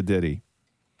montage of Diddy.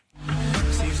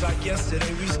 Seems like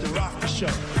yesterday we used to rock the show.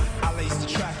 I laced the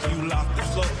track, you locked the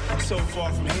flow. So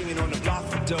far from hanging on the block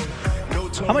for dough.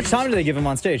 How much time did they give him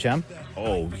on stage, Em?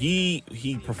 Oh, he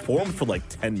performed for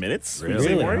 10 minutes.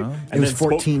 Really? And it was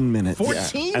 14 minutes.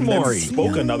 14 and Maury. then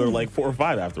spoke another 4 or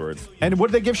 5 afterwards. And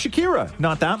what did they give Shakira?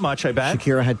 Not that much, I bet.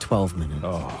 Shakira had 12 minutes.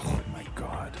 Oh my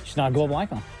God. She's not a global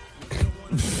icon.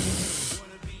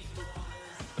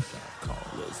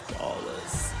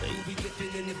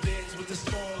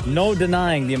 No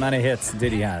denying the amount of hits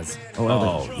Diddy has.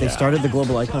 They started the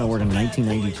Global Icon Award in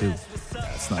 1992.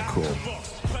 That's not cool.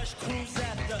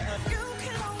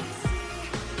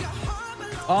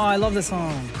 Oh, I love this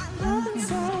song.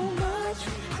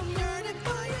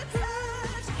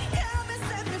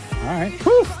 All right.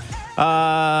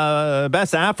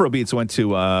 Best Afrobeats went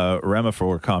to Rema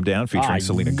for Calm Down, featuring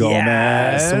Selena Gomez.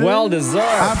 Yes, well deserved.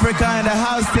 Africa in the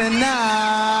house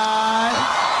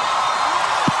tonight.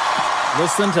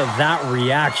 Listen to that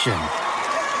reaction.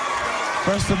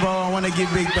 First of all, I want to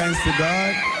give big thanks to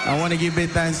God. I want to give big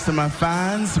thanks to my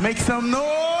fans. Make some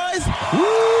noise. Woo!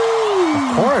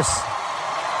 Of course.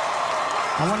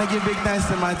 I want to give big thanks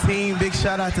to my team. Big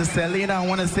shout out to Selena. I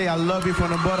want to say I love you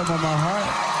from the bottom of my heart.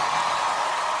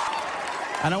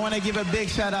 And I want to give a big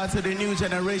shout out to the new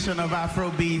generation of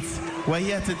Afrobeats. We're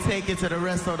here to take it to the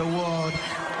rest of the world.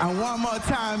 And one more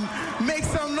time, make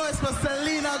some noise for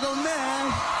Selena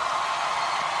Gomez.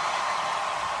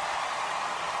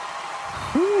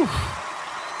 Whew.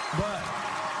 But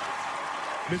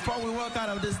before we walk out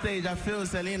of this stage, I feel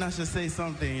Selena should say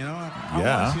something, you know? I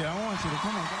want you to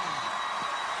come on.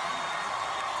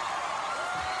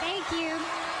 Thank you.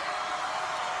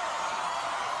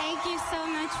 Thank you so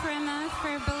much, Rema,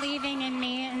 for believing in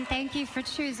me, and thank you for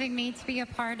choosing me to be a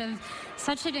part of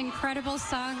such an incredible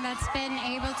song that's been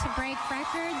able to break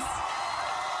records.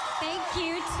 Thank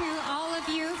you to all of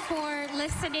you for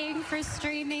listening, for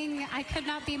streaming. I could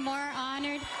not be more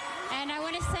honored, and I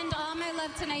want to send all my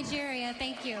love to Nigeria.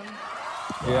 Thank you.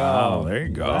 Wow, there you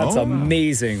go. That's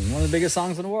amazing. One of the biggest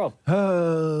songs in the world.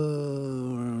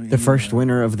 The first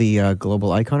winner of the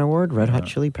Global Icon Award, Red Hot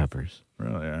Chili Peppers.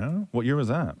 Really? Yeah? What year was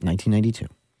that? 1992.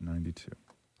 92.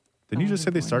 Didn't you just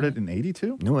say they started in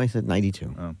 82? No, I said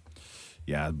 92. Oh.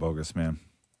 Yeah, bogus, man.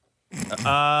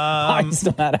 I'm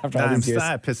still mad after all these years.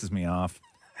 That pisses me off.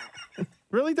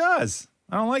 Really does.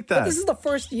 I don't like that. But this is the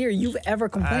first year you've ever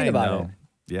complained about it.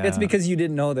 Yeah. It's because you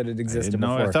didn't know that it existed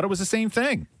No, before. I thought it was the same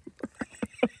thing.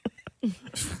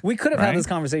 We could have had this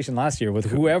conversation last year with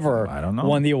whoever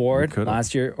won the award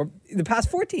last year or the past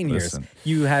 14 years.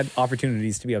 You had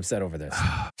opportunities to be upset over this.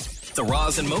 The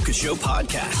Roz and Mocha Show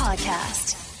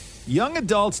podcast. Young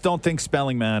adults don't think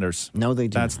spelling matters. No, they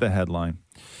do. That's the headline.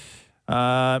 In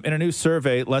a new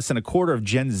survey, less than a quarter of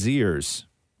Gen Zers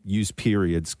use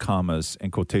periods, commas,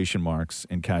 and quotation marks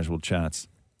in casual chats.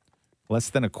 Less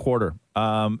than a quarter.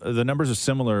 The numbers are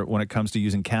similar when it comes to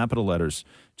using capital letters.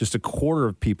 Just a quarter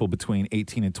of people between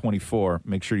 18 and 24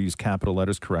 make sure to use capital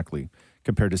letters correctly,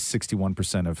 compared to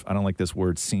 61% of, I don't like this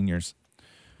word, seniors.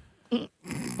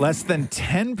 Less than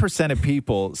 10% of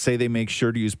people say they make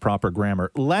sure to use proper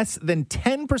grammar. Less than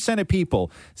 10% of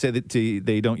people say that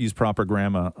they don't use proper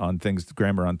grammar on things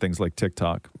like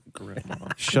TikTok.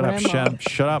 Shut up, Shep.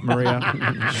 Shut up, Maria.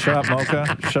 Shut up,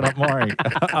 Mocha. Shut up, Maury.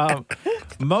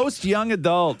 Most young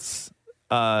adults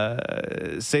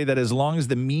say that as long as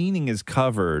the meaning is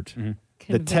covered,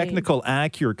 the technical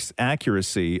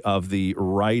accuracy of the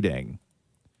writing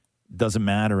doesn't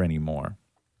matter anymore.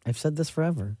 I've said this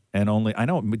forever. And I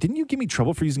know, didn't you give me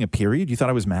trouble for using a period? You thought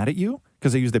I was mad at you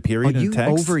because I used a period in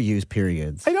text? You overuse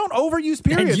periods. I don't overuse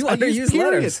periods. You I underuse use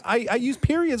periods. letters. I use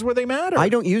periods where they matter. I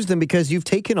don't use them because you've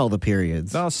taken all the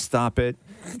periods. No, stop it.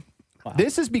 Wow.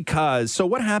 This is because, so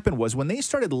what happened was when they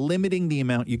started limiting the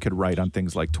amount you could write on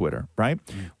things like Twitter, right?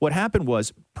 What happened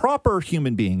was proper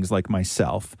human beings like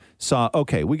myself saw,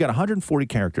 okay, we got 140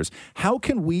 characters. How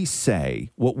can we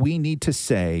say what we need to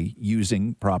say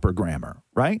using proper grammar,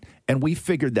 right? And we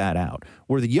figured that out.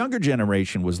 Where the younger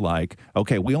generation was like,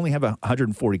 okay, we only have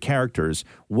 140 characters.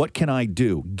 What can I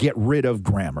do? Get rid of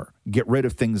grammar. Get rid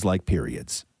of things like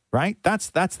periods, right?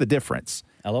 That's the difference.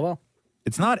 LOL.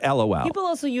 It's not LOL. People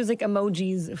also use like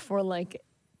emojis for like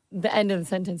the end of the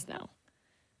sentence now.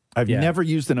 I've never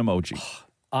used an emoji.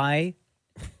 I've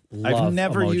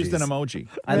never emojis. used an emoji.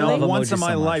 I Not love once emojis in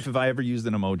my so much. life have I ever used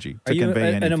an emoji to Are you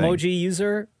convey an anything. emoji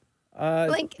user,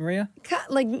 Like Maria?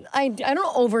 Like I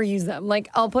don't overuse them. Like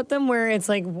I'll put them where it's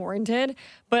like warranted,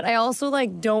 but I also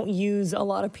like don't use a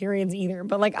lot of periods either.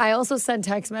 But like I also send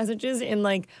text messages in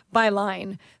like by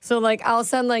line. So like I'll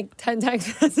send like 10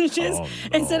 text messages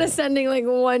instead of sending like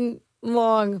one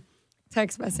long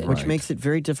text message. Which makes it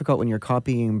very difficult when you're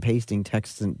copying and pasting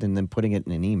text and then putting it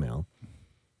in an email.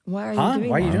 Why are you doing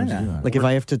Why that? are you doing that? Like if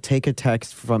I have to take a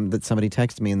text from that somebody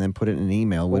texted me and then put it in an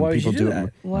email, when Why would people you do it that?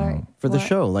 Why? for the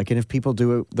show, like, and if people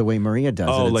do it the way Maria does,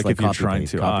 Oh, it, it's like if you're copy, trying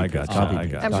paste, to. copy, I paste, gotcha, copy, I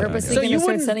paste, gotcha. I'm copy, purposely paste. So going you to start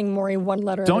wouldn't- sending Maury one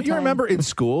letter Don't at a you time. remember in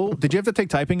school? Did you have to take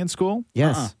typing in school?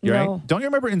 Yes. You're No. right. Don't you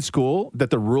remember in school that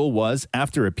the rule was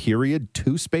after a period,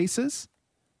 2 spaces?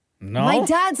 No. My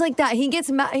dad's like that. He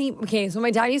gets mad. Okay, so my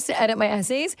dad used to edit my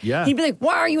essays. Yeah. He'd be like,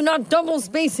 "Why are you not double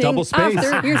spacing Double space.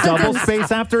 after your Double sentence?"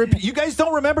 space after a You guys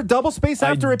don't remember double space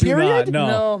after a do period? not, no.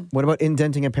 No. What about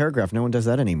indenting a paragraph? No one does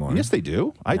that anymore. Yes, they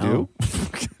do. I No. do.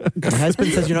 My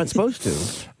husband says you're not supposed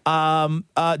to.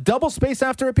 Double space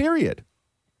after a period.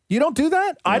 You don't do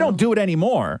that? I don't do it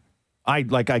anymore. I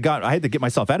had to get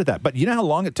myself out of that. But you know how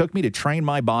long it took me to train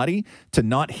my body to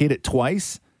not hit it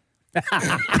twice?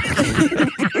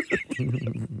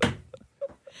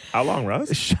 How long, Russ?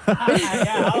 Should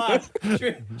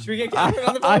we get Catherine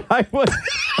on the phone?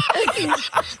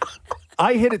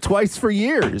 I hit it twice for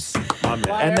years,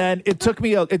 and then it took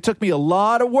me a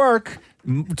lot of work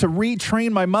to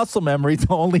retrain my muscle memory to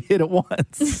only hit it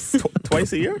once.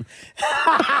 Twice a year?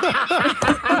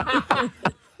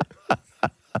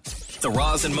 The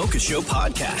Roz and Mocha Show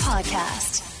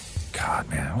podcast. God,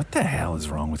 man, what the hell is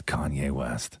wrong with Kanye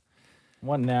West?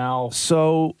 What now?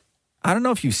 So, I don't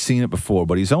know if you've seen it before,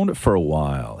 but he's owned it for a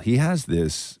while. He has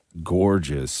this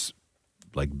gorgeous,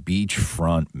 like,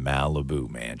 beachfront Malibu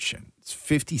mansion. It's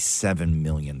 $57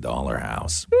 million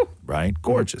house, right?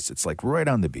 Gorgeous. It's like right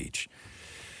on the beach.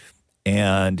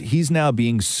 And he's now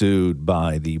being sued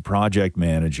by the project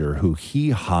manager who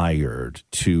he hired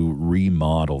to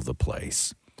remodel the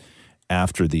place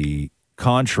after the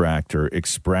contractor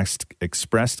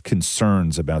expressed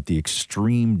concerns about the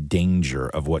extreme danger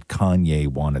of what Kanye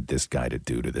wanted this guy to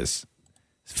do to this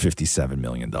 $57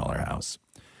 million house.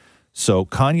 So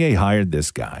Kanye hired this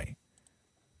guy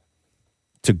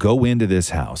to go into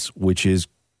this house, which is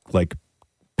like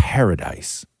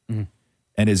paradise.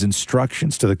 And his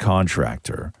instructions to the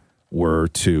contractor were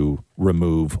to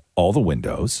remove all the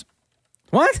windows.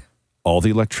 What? All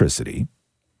the electricity,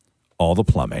 all the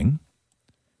plumbing,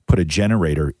 put a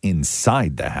generator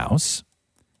inside the house,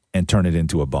 and turn it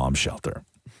into a bomb shelter.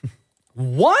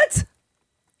 What?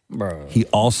 Bro. He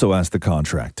also asked the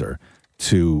contractor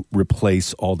to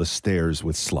replace all the stairs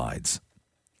with slides.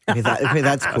 Okay,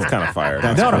 that's cool. That's kind of fire.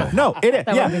 No. It,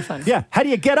 That yeah, would be fun. Yeah. How do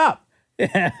you get up?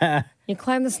 You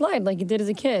climb the slide like you did as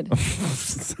a kid.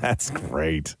 That's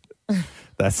great.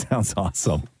 That sounds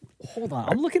awesome. Hold on.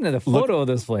 I'm looking at a photo of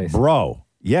this place. Bro,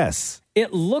 yes.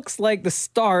 It looks like the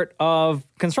start of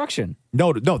construction.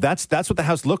 No, that's what the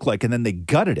house looked like, and then they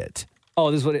gutted it. Oh,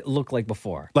 this is what it looked like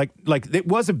before. Like it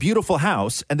was a beautiful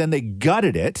house, and then they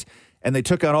gutted it, and they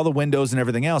took out all the windows and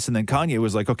everything else, and then Kanye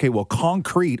was like, okay, well,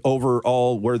 concrete over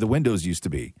all where the windows used to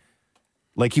be.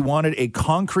 Like he wanted a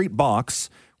concrete box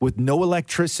with no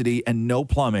electricity and no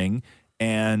plumbing,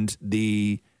 and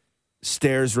the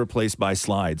stairs replaced by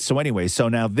slides. So anyway, so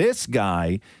now this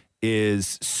guy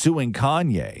is suing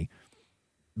Kanye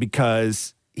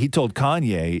because he told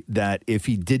Kanye that if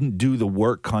he didn't do the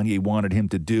work Kanye wanted him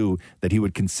to do, that he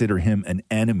would consider him an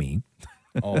enemy.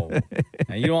 Oh,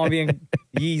 now you don't want to be in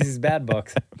Yeezy's bad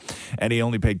books. And he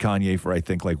only paid Kanye for, I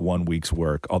think, like 1 week's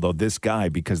work. Although this guy,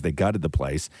 because they gutted the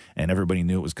place and everybody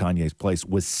knew it was Kanye's place,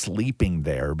 was sleeping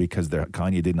there because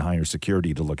Kanye didn't hire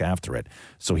security to look after it.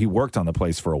 So he worked on the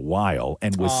place for a while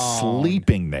and was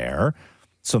sleeping there.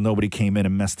 So nobody came in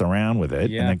and messed around with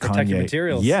it. Yeah, and then protected Kanye,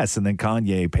 materials. Yes, and then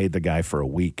Kanye paid the guy for a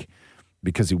week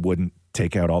because he wouldn't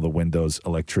take out all the windows,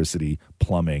 electricity,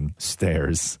 plumbing,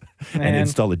 stairs, and Man.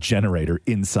 install a generator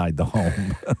inside the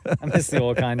home. I miss the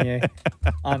old Kanye,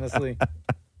 honestly.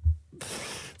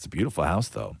 It's a beautiful house,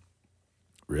 though.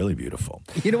 Really beautiful.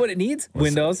 You know what it needs?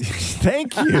 Windows.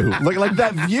 Thank you. Look like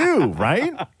that view,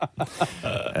 right?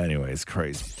 Anyway, it's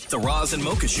crazy. The Roz and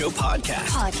Mocha Show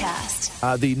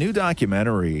podcast. The new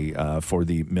documentary for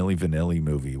the Milli Vanilli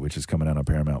movie, which is coming out on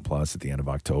Paramount Plus at the end of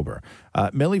October.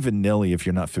 Milli Vanilli, if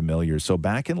you're not familiar, so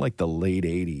back in like the late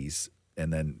 80s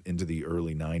and then into the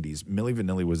early 90s, Milli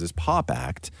Vanilli was this pop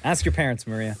act. Ask your parents,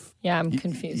 Maria. Yeah, I'm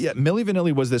confused. Yeah, Milli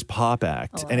Vanilli was this pop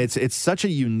act, and it's such a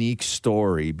unique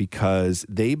story because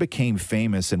they became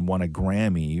famous and won a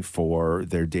Grammy for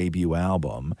their debut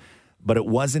album, but it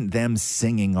wasn't them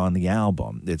singing on the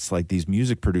album. It's like these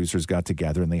music producers got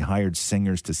together and they hired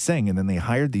singers to sing, and then they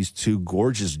hired these two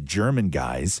gorgeous German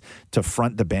guys to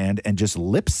front the band and just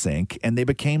lip sync, and they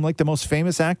became like the most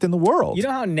famous act in the world. You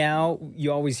know how now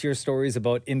you always hear stories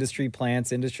about industry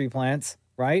plants,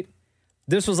 right?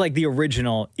 This was like the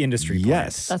original industry plant.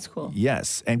 Yes. That's cool.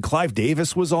 Yes. And Clive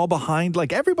Davis was all behind.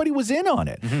 Like everybody was in on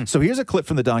it. So here's a clip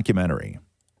from the documentary.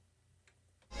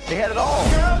 They had it all.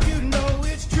 Girl, you know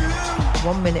it's true.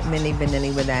 1 minute Milli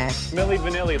Vanilli were there. Milli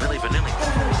Vanilli.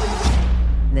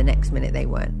 The next minute they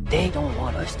weren't. They don't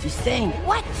want us to sing.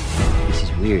 What? This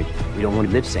is weird. We don't want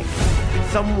to lip sync.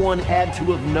 Someone had to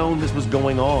have known this was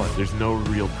going on. There's no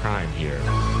real crime here,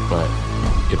 but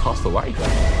it costs a life.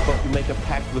 But you make a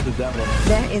pact with the devil.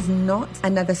 There is not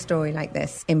another story like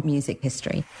this in music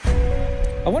history.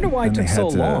 I wonder why it took so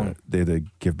long. They had to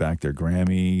give back their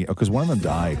Grammy. Oh, because one of them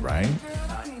died, right?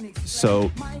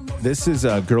 So this is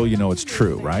a Girl You Know It's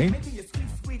True, right?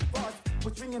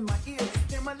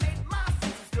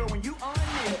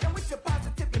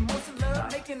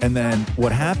 And then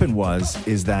what happened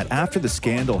is that after the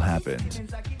scandal happened,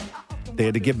 they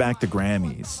had to give back the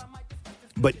Grammys.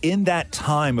 But in that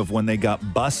time of when they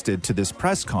got busted to this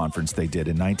press conference they did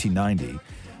in 1990,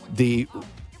 the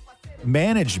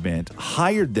management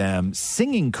hired them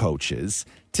singing coaches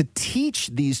to teach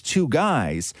these two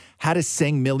guys how to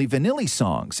sing Milli Vanilli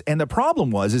songs. And the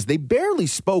problem is they barely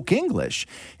spoke English.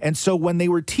 And so when they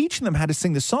were teaching them how to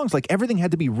sing the songs, like everything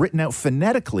had to be written out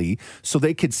phonetically so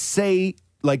they could say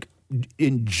like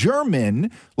in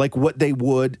German, like what they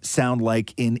would sound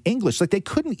like in English. Like they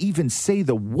couldn't even say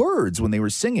the words when they were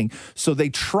singing. So they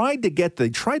tried to get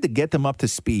them up to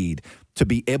speed to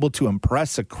be able to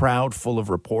impress a crowd full of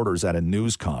reporters at a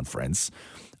news conference.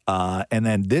 And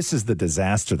then this is the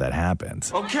disaster that happened.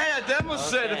 Okay, I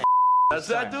demonstrated. Let's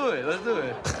do it.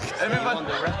 Everybody.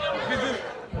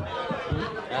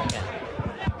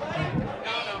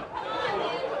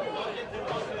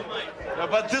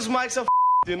 But this mic's a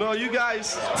you know, you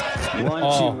guys. 1,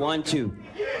 2, 1, 2.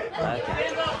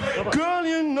 Okay. Girl,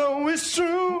 you know it's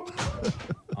true.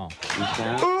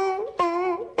 Ooh,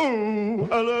 ooh, ooh,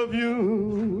 I love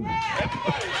you.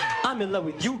 I'm in love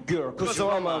with you, girl, cause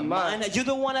you're on my mind. You're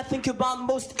the one I think about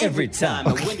most every time.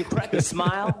 And when you crack a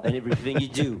smile and everything you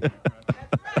do.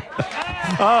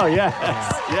 Oh, yes.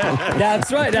 Yeah.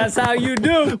 That's right. That's how you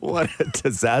do. What a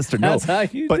disaster. No, That's how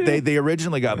you but do. they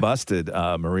originally got busted,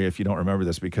 Maria, if you don't remember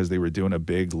this, because they were doing a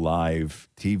big live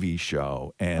TV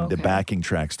show and the backing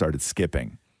track started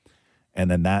skipping. And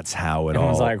then that's how it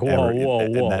Everyone's all like,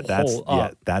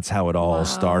 whoa, that's how it all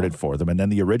started for them. And then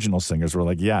the original singers were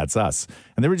like, yeah, it's us.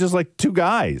 And they were just like two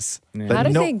guys. How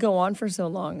did they go on for so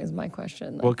long is my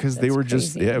question. Well, because they were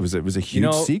just, it was a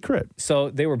huge secret. So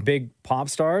they were big pop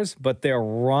stars, but their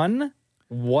run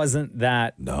wasn't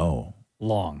that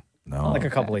long. No. Like a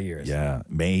couple of years. Yeah,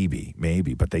 maybe.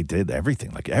 But they did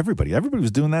everything. Like everybody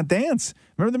was doing that dance.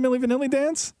 Remember the Milli Vanilli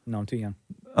dance? No, I'm too young.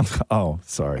 Oh,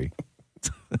 sorry.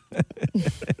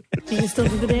 Do you still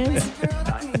do the dance?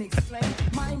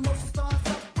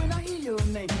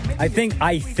 I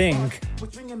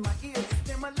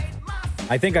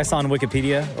think I saw on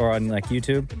Wikipedia or on like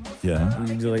YouTube. Yeah.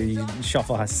 You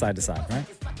shuffle side to side, right?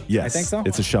 Yes. I think so.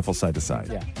 It's a shuffle side to side.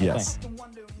 Yeah. Yes. Okay.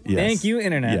 Yes. Thank you,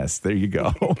 Internet. Yes, there you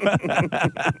go.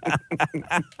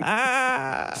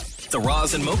 The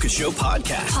Roz and Mocha Show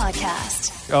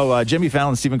podcast. Oh, Jimmy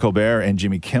Fallon, Stephen Colbert, and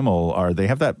Jimmy Kimmel they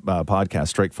have that podcast,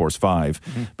 Strike Force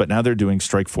 5, but now they're doing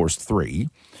Strike Force 3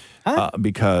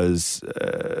 because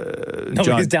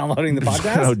nobody's downloading the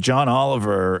podcast? No, John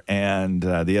Oliver and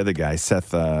the other guy,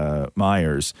 Seth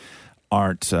Meyers,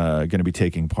 aren't going to be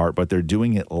taking part, but they're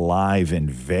doing it live in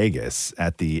Vegas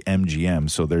at the MGM.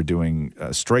 So they're doing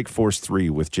Strike Force 3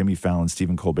 with Jimmy Fallon,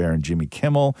 Stephen Colbert, and Jimmy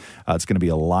Kimmel. It's going to be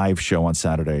a live show on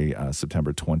Saturday,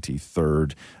 September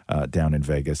 23rd, down in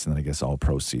Vegas. And then I guess all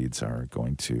proceeds are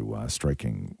going to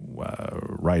striking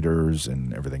writers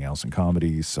and everything else in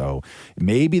comedy. So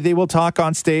maybe they will talk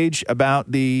on stage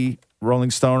about the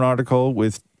Rolling Stone article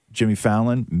with Jimmy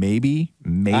Fallon, maybe.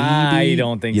 I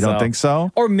don't think so. You don't think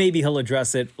so? Or maybe he'll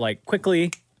address it like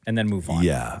quickly and then move on.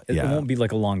 Yeah. It won't be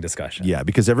like a long discussion. Yeah,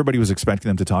 because everybody was expecting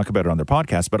them to talk about it on their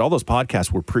podcast, but all those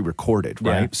podcasts were pre-recorded,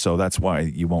 right? Yeah. So that's why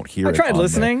you won't hear I it. tried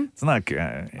listening. It's not good.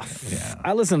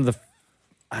 I listened to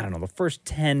the first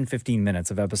 10, 15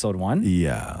 minutes of episode 1.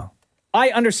 Yeah. I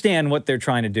understand what they're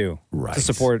trying to do to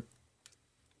support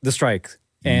the strike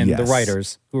and the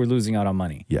writers who are losing out on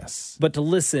money. Yes. But to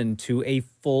listen to a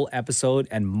full episode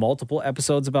and multiple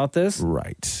episodes about this,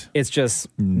 right? It's just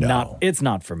it's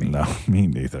not for me. No, me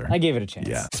neither. I gave it a chance.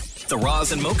 Yeah. The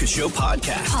Roz and Mocha Show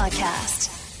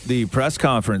podcast. The press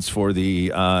conference for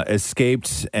the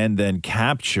escaped and then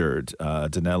captured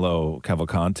Danilo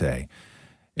Cavalcante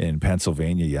in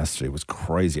Pennsylvania yesterday was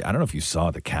crazy. I don't know if you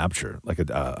saw the capture. Like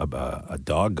a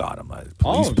dog got him. A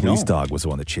police dog was the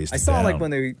one that chased him I saw down. like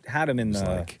when they had him in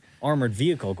the armored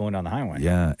vehicle going down the highway.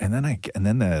 Yeah, and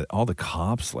then all the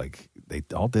cops they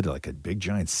all did like a big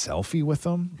giant selfie with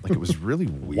him. Like it was really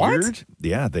weird. What?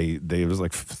 Yeah, they was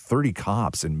like 30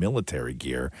 cops in military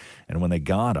gear, and when they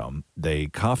got him, they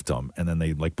cuffed him, and then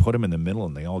they like put him in the middle,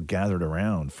 and they all gathered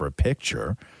around for a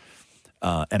picture.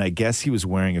 And I guess he was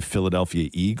wearing a Philadelphia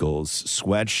Eagles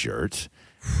sweatshirt.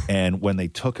 And when they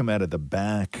took him out of the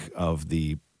back of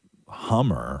the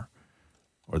Hummer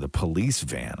or the police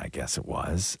van, I guess it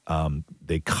was,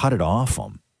 they cut it off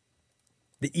him.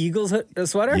 The Eagles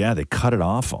sweater? Yeah, they cut it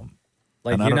off him.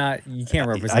 Like you can't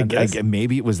represent this.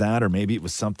 Maybe it was that, or maybe it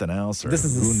was something else. Or this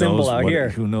is a symbol out here.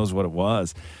 Who knows what it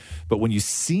was? But when you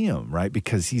see him, right,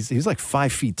 because he's like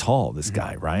 5 feet tall, this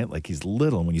guy, right? Like he's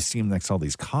little. And when you see him next to all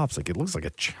these cops, like it looks like a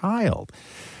child.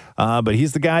 But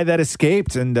he's the guy that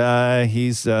escaped, and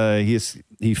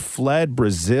he fled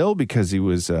Brazil because he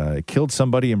was killed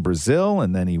somebody in Brazil,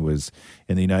 and then he was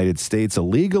in the United States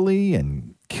illegally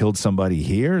and killed somebody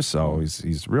here. So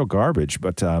he's real garbage.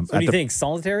 But so what do you think?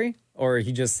 Solitary, or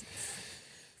he just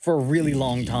for a really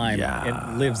long time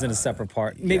it lives in a separate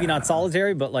part? Maybe not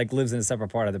solitary, but like lives in a separate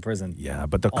part of the prison. Yeah,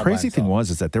 but the crazy thing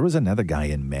is that there was another guy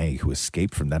in May who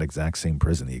escaped from that exact same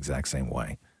prison the exact same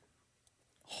way.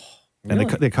 Really?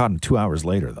 And they caught him 2 hours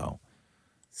later, though.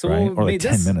 So right? Or like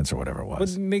 10 minutes or whatever it was. What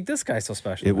would make this guy so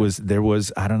special? There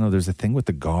was I don't know, there's a thing with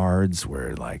the guards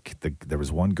where like there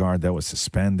was one guard that was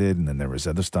suspended, and then there was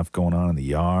other stuff going on in the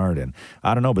yard, and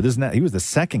I don't know, but he was the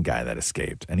second guy that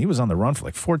escaped, and he was on the run for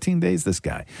like 14 days, this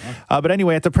guy. But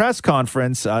anyway, at the press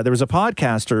conference, there was a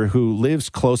podcaster who lives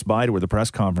close by to where the press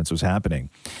conference was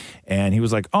happening, and he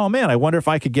was like, oh man, I wonder if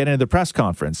I could get into the press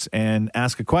conference and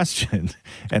ask a question.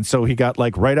 And so he got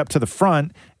like right up to the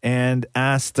front and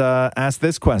asked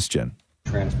this question.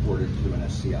 Transported to an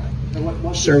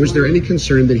SCI. Sir, was there any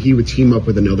concern that he would team up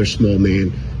with another small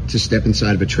man to step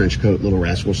inside of a trench coat, Little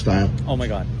Rascal style? Oh my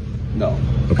God. No.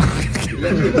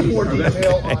 More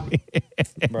detail on...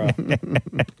 Bro. Come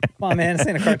on, man. This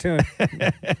ain't a cartoon.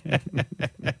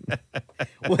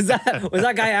 Was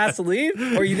that guy asked to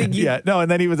leave? Or you think Yeah, no,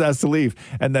 and then he was asked to leave.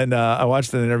 And then I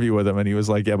watched an interview with him, and he was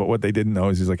like, yeah, but what they didn't know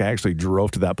is he's like, I actually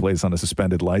drove to that place on a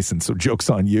suspended license, so joke's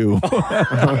on you.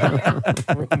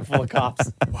 room full of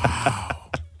cops? Wow.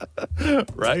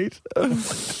 Right?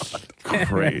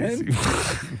 Crazy.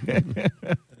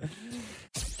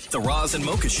 The Roz and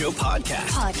Mocha Show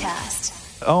podcast.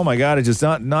 Oh my God, it does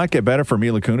not get better for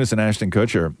Mila Kunis and Ashton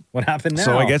Kutcher. What happened now?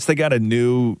 So I guess they got a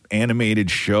new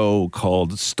animated show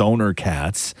called Stoner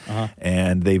Cats,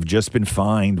 and they've just been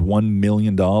fined $1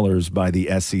 million by the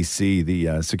SEC,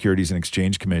 the Securities and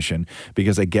Exchange Commission,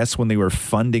 because I guess when they were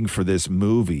funding for this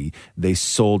movie, they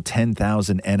sold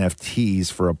 10,000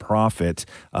 NFTs for a profit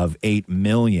of $8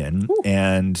 million,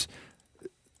 and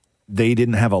they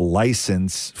didn't have a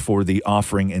license for the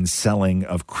offering and selling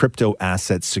of crypto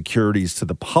asset securities to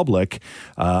the public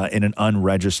in an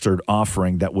unregistered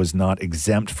offering that was not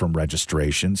exempt from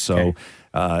registration. So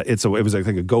it was like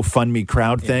a GoFundMe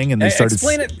crowd thing, and they started.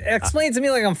 Explain to me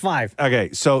like I'm 5. Okay,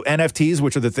 so NFTs,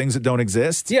 which are the things that don't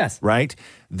exist, yes, right?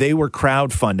 They were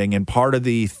crowdfunding, and part of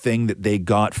the thing that they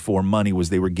got for money was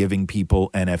they were giving people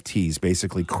NFTs,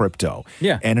 basically crypto.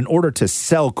 Yeah. And in order to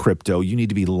sell crypto, you need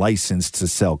to be licensed to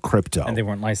sell crypto. And they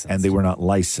weren't licensed. And they were not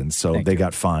licensed, so they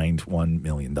got fined $1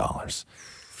 million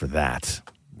for that,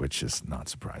 which is not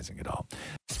surprising at all.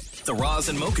 The Roz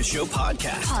and Mocha Show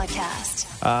podcast.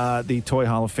 The Toy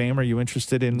Hall of Fame, are you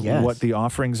interested in what the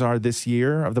offerings are this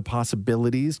year of the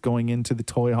possibilities going into the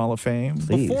Toy Hall of Fame?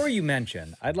 Before you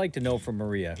mention, I'd like to know from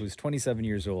Maria, who's 27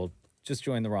 years old, just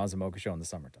joined the Roz and Mocha Show in the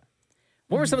summertime.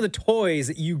 What were some of the toys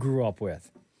that you grew up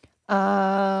with?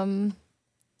 Cabbage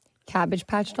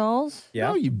Patch dolls. Yeah.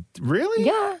 No, you really?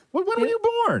 Yeah. When were you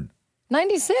born?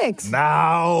 96.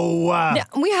 No. Yeah,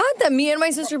 we had them. Me and my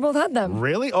sister both had them.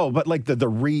 Really? Oh, but like the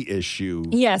reissue.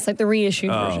 Yes, like the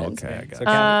reissued versions. Okay, I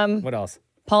got it. What else?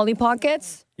 Polly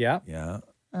Pockets. Yeah. Yeah.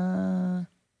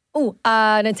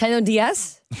 Nintendo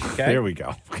DS. Okay. There we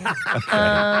go.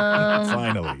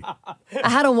 Finally. I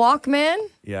had a Walkman.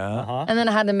 Yeah. And then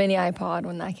I had the mini iPod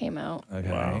when that came out.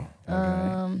 Okay.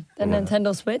 The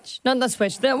Nintendo Switch. Not the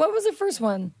Switch. What was the first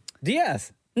one?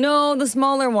 DS. No, the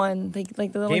smaller one,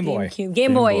 like the little Game Boy. GameCube.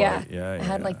 Game Boy, yeah. Yeah, I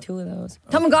had like 2 of those.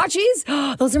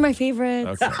 Tamagotchis? Those are my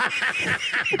favorites.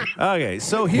 Okay,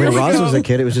 so here when we Roz go. was a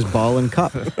kid, it was just ball and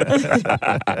cup. Kick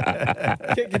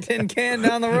a tin can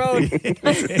down the road.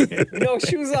 No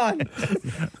shoes on.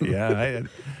 Yeah,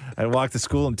 I walked to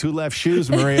school in 2 left shoes,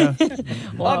 Maria.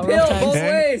 Uphill both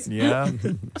ways. Yeah,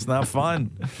 it's not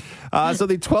fun. So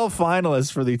the 12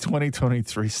 finalists for the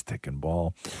 2023 Stick and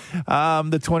Ball.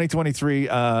 The 2023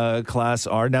 class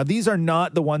are, now these are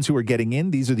not the ones who are getting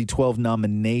in. These are the 12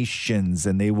 nominations,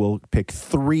 and they will pick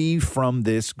 3 from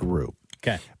this group.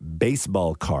 Okay.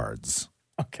 Baseball cards.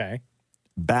 Okay.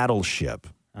 Battleship.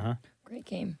 Great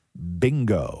game.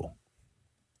 Bingo.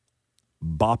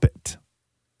 Bop It.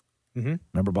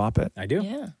 Remember Bop It? I do.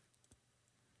 Yeah.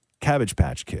 Cabbage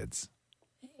Patch Kids.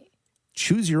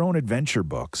 Choose Your Own Adventure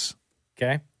books.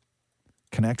 Okay.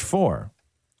 Connect 4.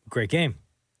 Great game.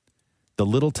 The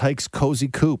Little Tykes Cozy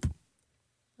Coop.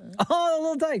 Oh, the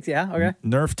Little Tykes. Yeah. Okay.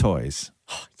 Nerf Toys.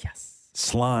 Oh, yes.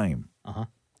 Slime.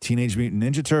 Teenage Mutant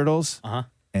Ninja Turtles.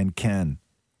 And Ken.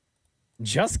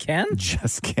 Just Ken?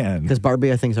 Just Ken. Because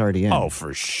Barbie, I think, is already in. Oh,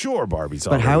 for sure Barbie's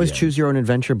But already how is in. Choose Your Own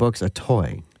Adventure books a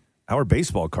toy? How are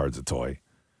baseball cards a toy?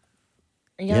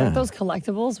 Yeah, like those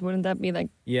collectibles, wouldn't that be like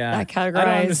that categorized? I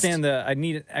don't understand I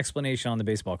need an explanation on the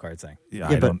baseball card thing.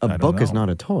 Yeah, but a book is know. not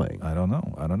a toy. I don't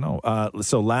know.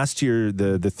 So last year,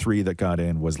 the 3 that got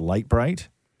in was Light Bright.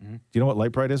 Do you know what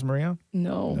Light Bright is, Maria?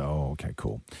 No. No. Okay,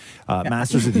 cool.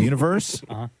 Masters of the Universe.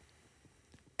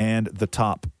 And The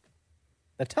Top.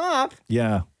 The Top?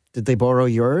 Yeah. Did they borrow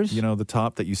yours? You know, the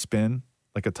top that you spin?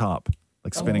 Like a top.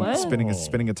 Like spinning what?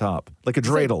 spinning a top. Like a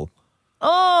dreidel.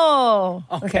 Oh.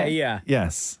 Okay, yeah.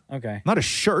 Yes. Okay. Not a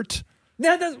shirt.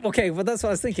 Yeah, okay, well, that's what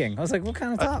I was thinking. I was like, what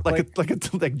kind of top?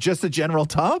 Like just a general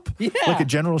top? Yeah. Like a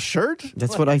general shirt?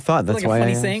 That's what I thought. That's like why a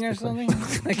funny I saying or something?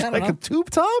 Like, I don't like know. a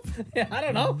tube top? Yeah, I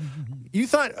don't know. You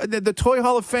thought the Toy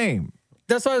Hall of Fame.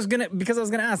 That's what I was going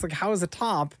to ask, like, how is a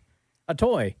top a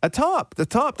toy? A top. The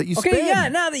top that you spin. Okay, yeah,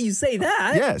 now that you say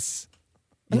that. Yes.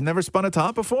 You've never spun a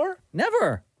top before?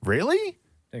 Never. Really?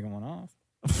 Taking one off.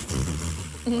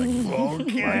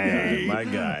 Okay. My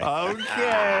guy.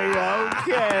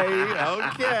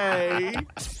 Okay.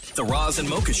 The Roz and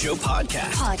Mocha Show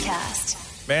podcast.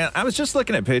 Man, I was just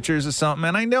looking at pictures of something,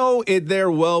 and I know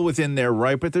they're well within their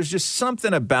right, but there's just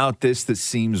something about this that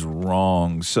seems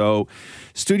wrong. So,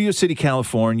 Studio City,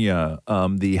 California,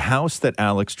 the house that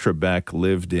Alex Trebek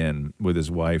lived in with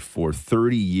his wife for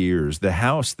 30 years, the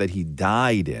house that he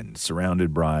died in,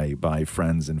 surrounded by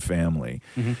friends and family.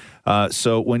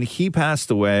 So when he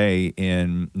passed away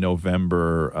in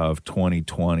November of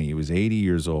 2020, he was 80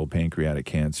 years old, pancreatic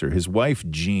cancer. His wife,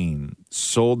 Jean,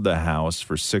 sold the house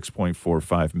for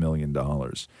 $6.45 million.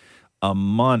 A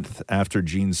month after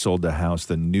Jean sold the house,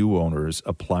 the new owners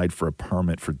applied for a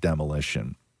permit for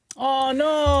demolition. Oh,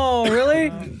 no.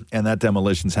 Really? And that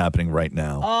demolition's happening right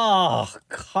now. Oh,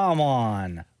 come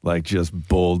on. Like just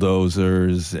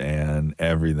bulldozers and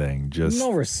everything. Just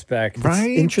No respect. It's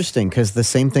interesting because the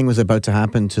same thing was about to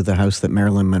happen to the house that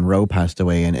Marilyn Monroe passed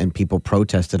away in, and people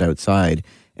protested outside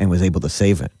and was able to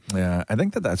save it. Yeah, I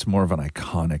think that's more of an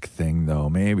iconic thing, though.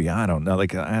 Maybe, I don't know.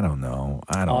 Like, I don't know.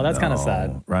 Oh, that's kind of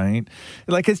sad. Right?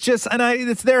 Like, it's just,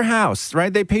 it's their house,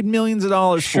 right? They paid millions of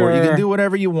dollars for it. You can do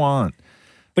whatever you want.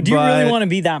 But do you really want to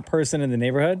be that person in the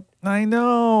neighborhood? I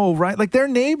know, right? Like their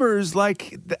neighbors,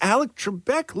 like Alec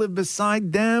Trebek lived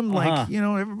beside them. Like,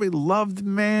 everybody loved the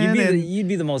man. You'd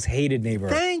be the most hated neighbor.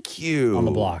 Thank you. On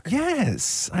the block.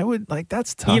 Yes. I would,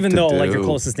 that's tough Even to though, do. like, your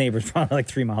closest neighbor's probably like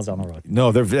 3 miles down the road. No,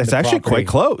 it's actually quite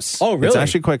close. Oh, really? It's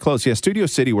actually quite close. Yeah, Studio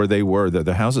City, where they were,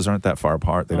 the houses aren't that far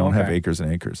apart. They don't have acres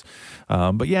and acres.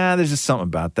 But yeah, there's just something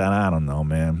about that. I don't know,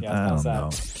 man. I don't know.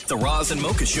 The Roz and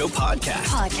Mocha Show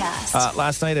podcast.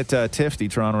 Last night at TIFF, the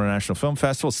Toronto International Film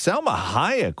Festival, Salma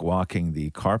Hayek walking the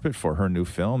carpet for her new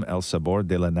film, El Sabor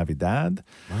de la Navidad.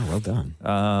 Wow, well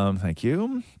done. Thank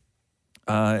you.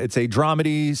 It's a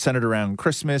dramedy centered around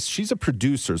Christmas. She's a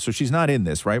producer, so she's not in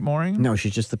this, right, Maury? No,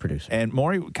 she's just the producer. And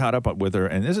Maury caught up with her,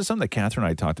 and this is something that Catherine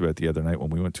and I talked about the other night when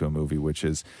we went to a movie, which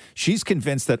is she's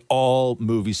convinced that all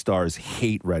movie stars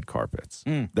hate red carpets,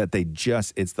 that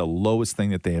it's the lowest thing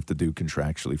that they have to do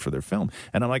contractually for their film.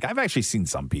 And I'm like, I've actually seen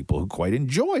some people who quite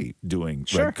enjoy doing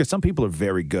red, because some people are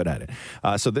very good at it.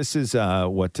 So this is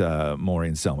what Maury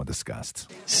and Selma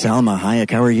discussed. Salma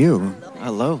Hayek, how are you?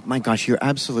 Hello. My gosh, you're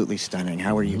absolutely stunning.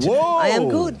 How are you today? I am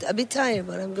good. A bit tired,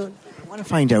 but I'm good. I want to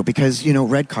find out because,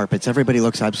 red carpets, everybody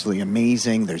looks absolutely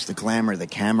amazing. There's the glamour, the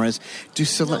cameras.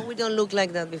 No, we don't look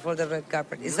like that before the red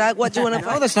carpet. Is that what you want to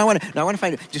find? No, that's not what I want to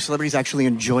find out. Do celebrities actually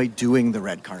enjoy doing the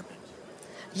red carpet?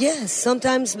 Yes,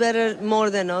 sometimes better,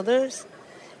 more than others.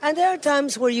 And there are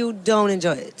times where you don't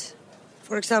enjoy it.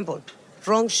 For example,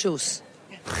 wrong shoes.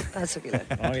 That's a killer.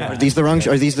 Are these the wrong?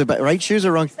 Are these the right shoes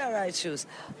or wrong? These are right shoes.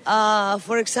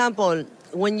 For example,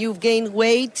 when you've gained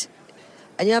weight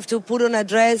and you have to put on a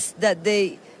dress that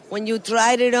when you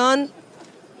tried it on,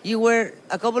 you were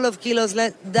a couple of kilos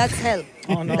less. That's hell.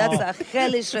 Oh, no. That's a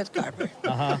hellish red carpet.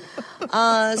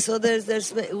 So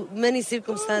there's many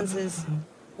circumstances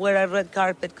where a red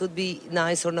carpet could be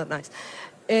nice or not nice.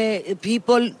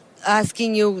 People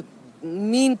asking you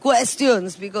mean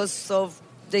questions because of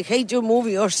they hate your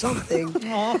movie or something.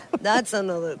 That's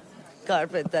another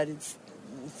carpet that it's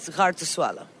hard to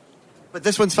swallow. But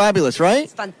this one's fabulous, right?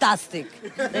 It's fantastic.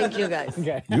 Thank you, guys.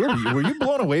 Okay. Were you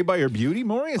blown away by her beauty,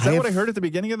 Maury? Is that what I heard at the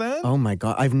beginning of that? Oh my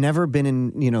God. I've never been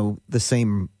in, the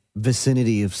same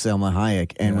vicinity of Salma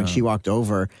Hayek. And when she walked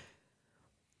over,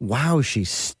 wow, she's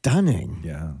stunning.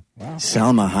 Yeah. Wow.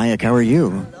 Salma Hayek, how are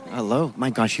you? Hello.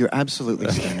 My gosh, you're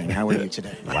absolutely stunning. How are you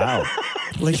today? Wow.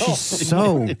 Like, she's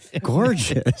so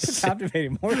gorgeous. It's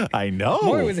captivating. Maury, I know.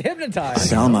 Maury was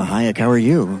hypnotized. Salma Hayek, how are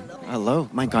you? Hello.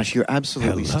 My gosh, you're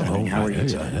absolutely stunning. How are you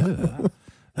today?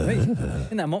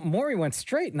 And that Maury went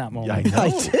straight in that moment. I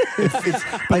know.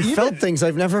 I felt things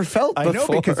I've never felt before. I know,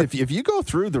 because if you go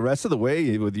through the rest of the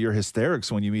way with your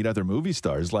hysterics when you meet other movie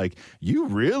stars, like, you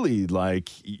really,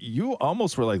 you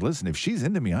almost were like, listen, if she's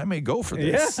into me, I may go for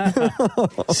this. Yeah.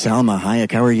 Salma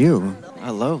Hayek, how are you?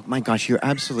 Hello. My gosh, you're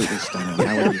absolutely stunning.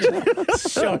 How are you today?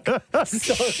 Shook.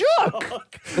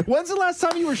 Shook? When's the last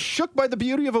time you were shook by the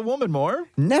beauty of a woman, Moore?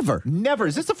 Never. Never.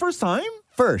 Is this the first time?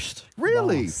 First.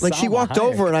 Really? Wow. Like, she walked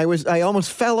over and I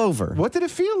almost fell over. What did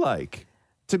it feel like?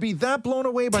 To be that blown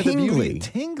away by the beauty?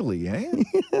 Tingly, eh?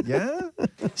 Yeah?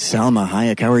 Salma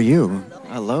Hayek, how are you?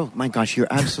 Hello. My gosh, you're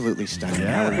absolutely stunning.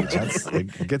 How are you today?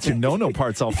 It gets your no-no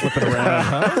parts all flipping around,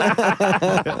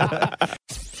 huh?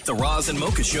 The Roz and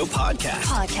Mocha Show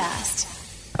podcast.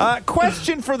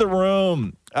 Question for the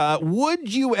room.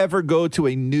 Would you ever go to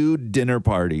a nude dinner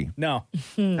party? No.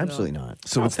 Absolutely not.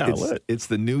 So it's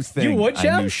the new thing. You would,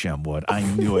 Shem? I knew Shem would. I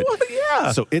knew it.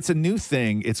 Yeah. So it's a new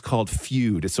thing. It's called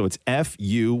Feud. So it's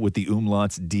F-U with the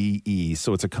umlauts D-E.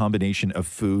 So it's a combination of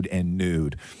food and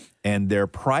nude. And they're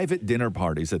private dinner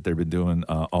parties that they've been doing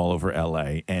all over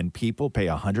LA. And people pay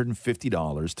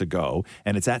 $150 to go.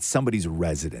 And it's at somebody's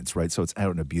residence, right? So it's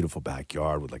out in a beautiful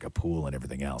backyard with like a pool and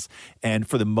everything else. And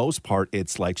for the most part,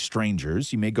 it's like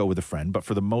strangers. You may go with a friend, but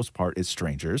for the most part, it's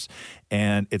strangers.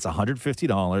 And it's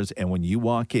 $150. And when you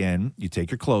walk in, you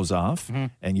take your clothes off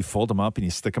and you fold them up and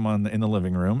you stick them in the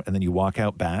living room. And then you walk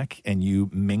out back and you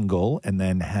mingle and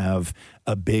then have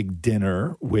a big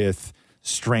dinner with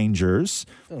strangers.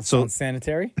 Sounds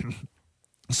sanitary.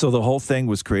 So the whole thing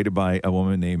was created by a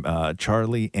woman named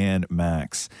Charlie Ann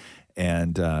Max.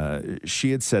 And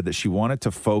she had said that she wanted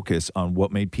to focus on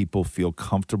what made people feel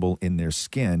comfortable in their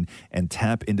skin and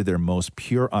tap into their most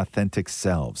pure, authentic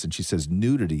selves. And she says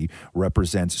nudity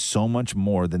represents so much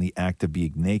more than the act of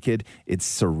being naked. It's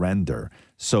surrender.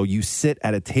 So you sit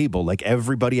at a table, like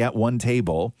everybody at one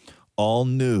table, all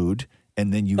nude,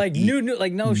 and then you like eat nude,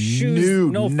 like no shoes,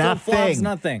 no flip-flops,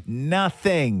 nothing.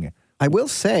 Nothing. I will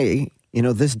say,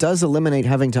 this does eliminate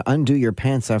having to undo your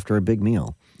pants after a big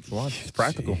meal. It's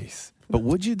practical. But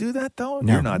would you do that though?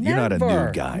 No. You're not a Never.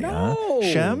 nude guy, No. huh?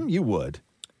 Shem, you would.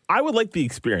 I would like the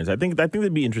experience. I think that'd be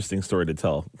an interesting story to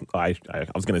tell. I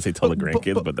was going to say tell the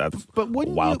grandkids, but that's a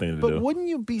wild thing to do. But wouldn't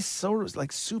you be so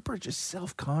like super just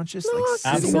self-conscious? No,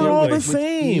 like it's not all the with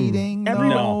same. eating?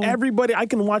 Everybody, I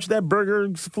can watch that burger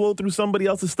flow through somebody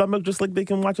else's stomach just like they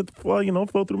can watch it flow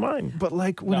through mine. But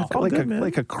like when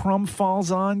like a crumb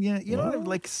falls on you, you know,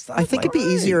 like stuff I think it'd be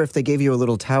easier if they gave you a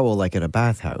little towel like at a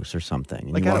bathhouse or something.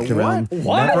 And like you at walked a around.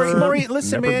 what? Never- Maureen,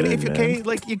 listen, Never man. been, If you man. okay,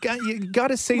 like you got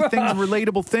to say things,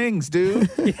 relatable things, dude.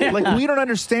 Like we don't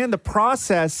understand the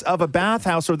process of a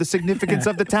bathhouse or the significance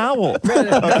of the towel.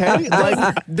 Okay,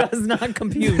 like does not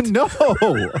compute. No. How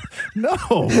you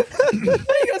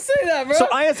gonna say that, bro? So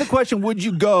I asked the question: would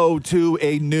you go to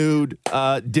a nude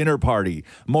dinner party?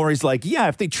 Maury's like, yeah,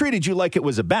 if they treated you like it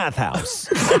was a bathhouse.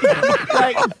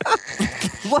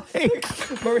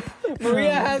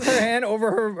 Maria has her hand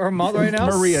over her mouth right now.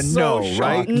 Maria, So no, shocked.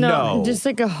 right? No, just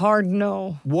like a hard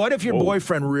no. What if your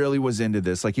boyfriend really was into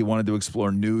this? Like he wanted to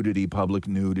explore nudity, public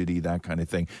nudity, that kind of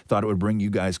thing. Thought it would bring you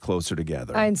guys closer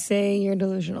together. I'd say you're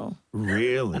delusional.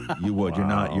 Really? You would?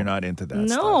 Wow. You're not into that No,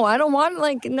 stuff. I don't want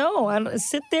I don't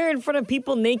sit there in front of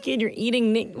people naked. You're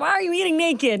eating naked. Why are you eating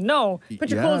naked? No, put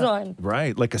your clothes on.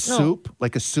 Right. Like a No. soup?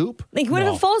 Like a soup? Like what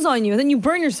if it falls on you? Then you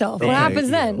burn yourself. What Okay. happens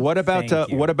then? What about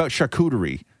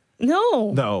charcuterie?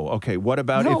 No. No. Okay. What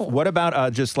about No. what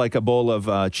about just like a bowl of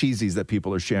cheesies that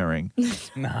people are sharing?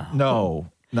 No.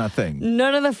 Nothing.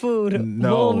 None of the food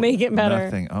will make it better.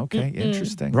 Nothing. Okay.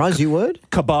 Interesting. Roz, you would?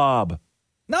 Kebab.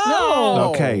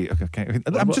 No. Okay.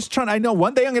 I'm just trying. I know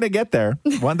one day I'm going to get there.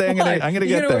 One day I'm going to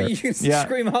get there. You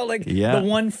scream out like the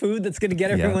one food that's going to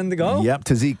get everyone to go. Yep.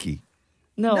 Tzatziki.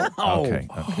 No. Okay.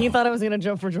 He thought I was going to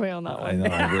jump for joy on that one. I know.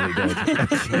 I really did.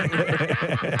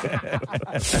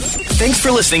 Thanks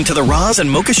for listening to the Roz and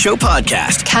Mocha Show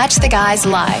podcast. Catch the guys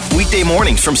live Weekday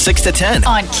mornings from 6 to 10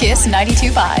 on Kiss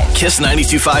 92.5.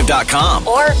 KISS925.com.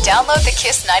 Or download the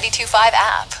Kiss 92.5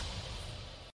 app.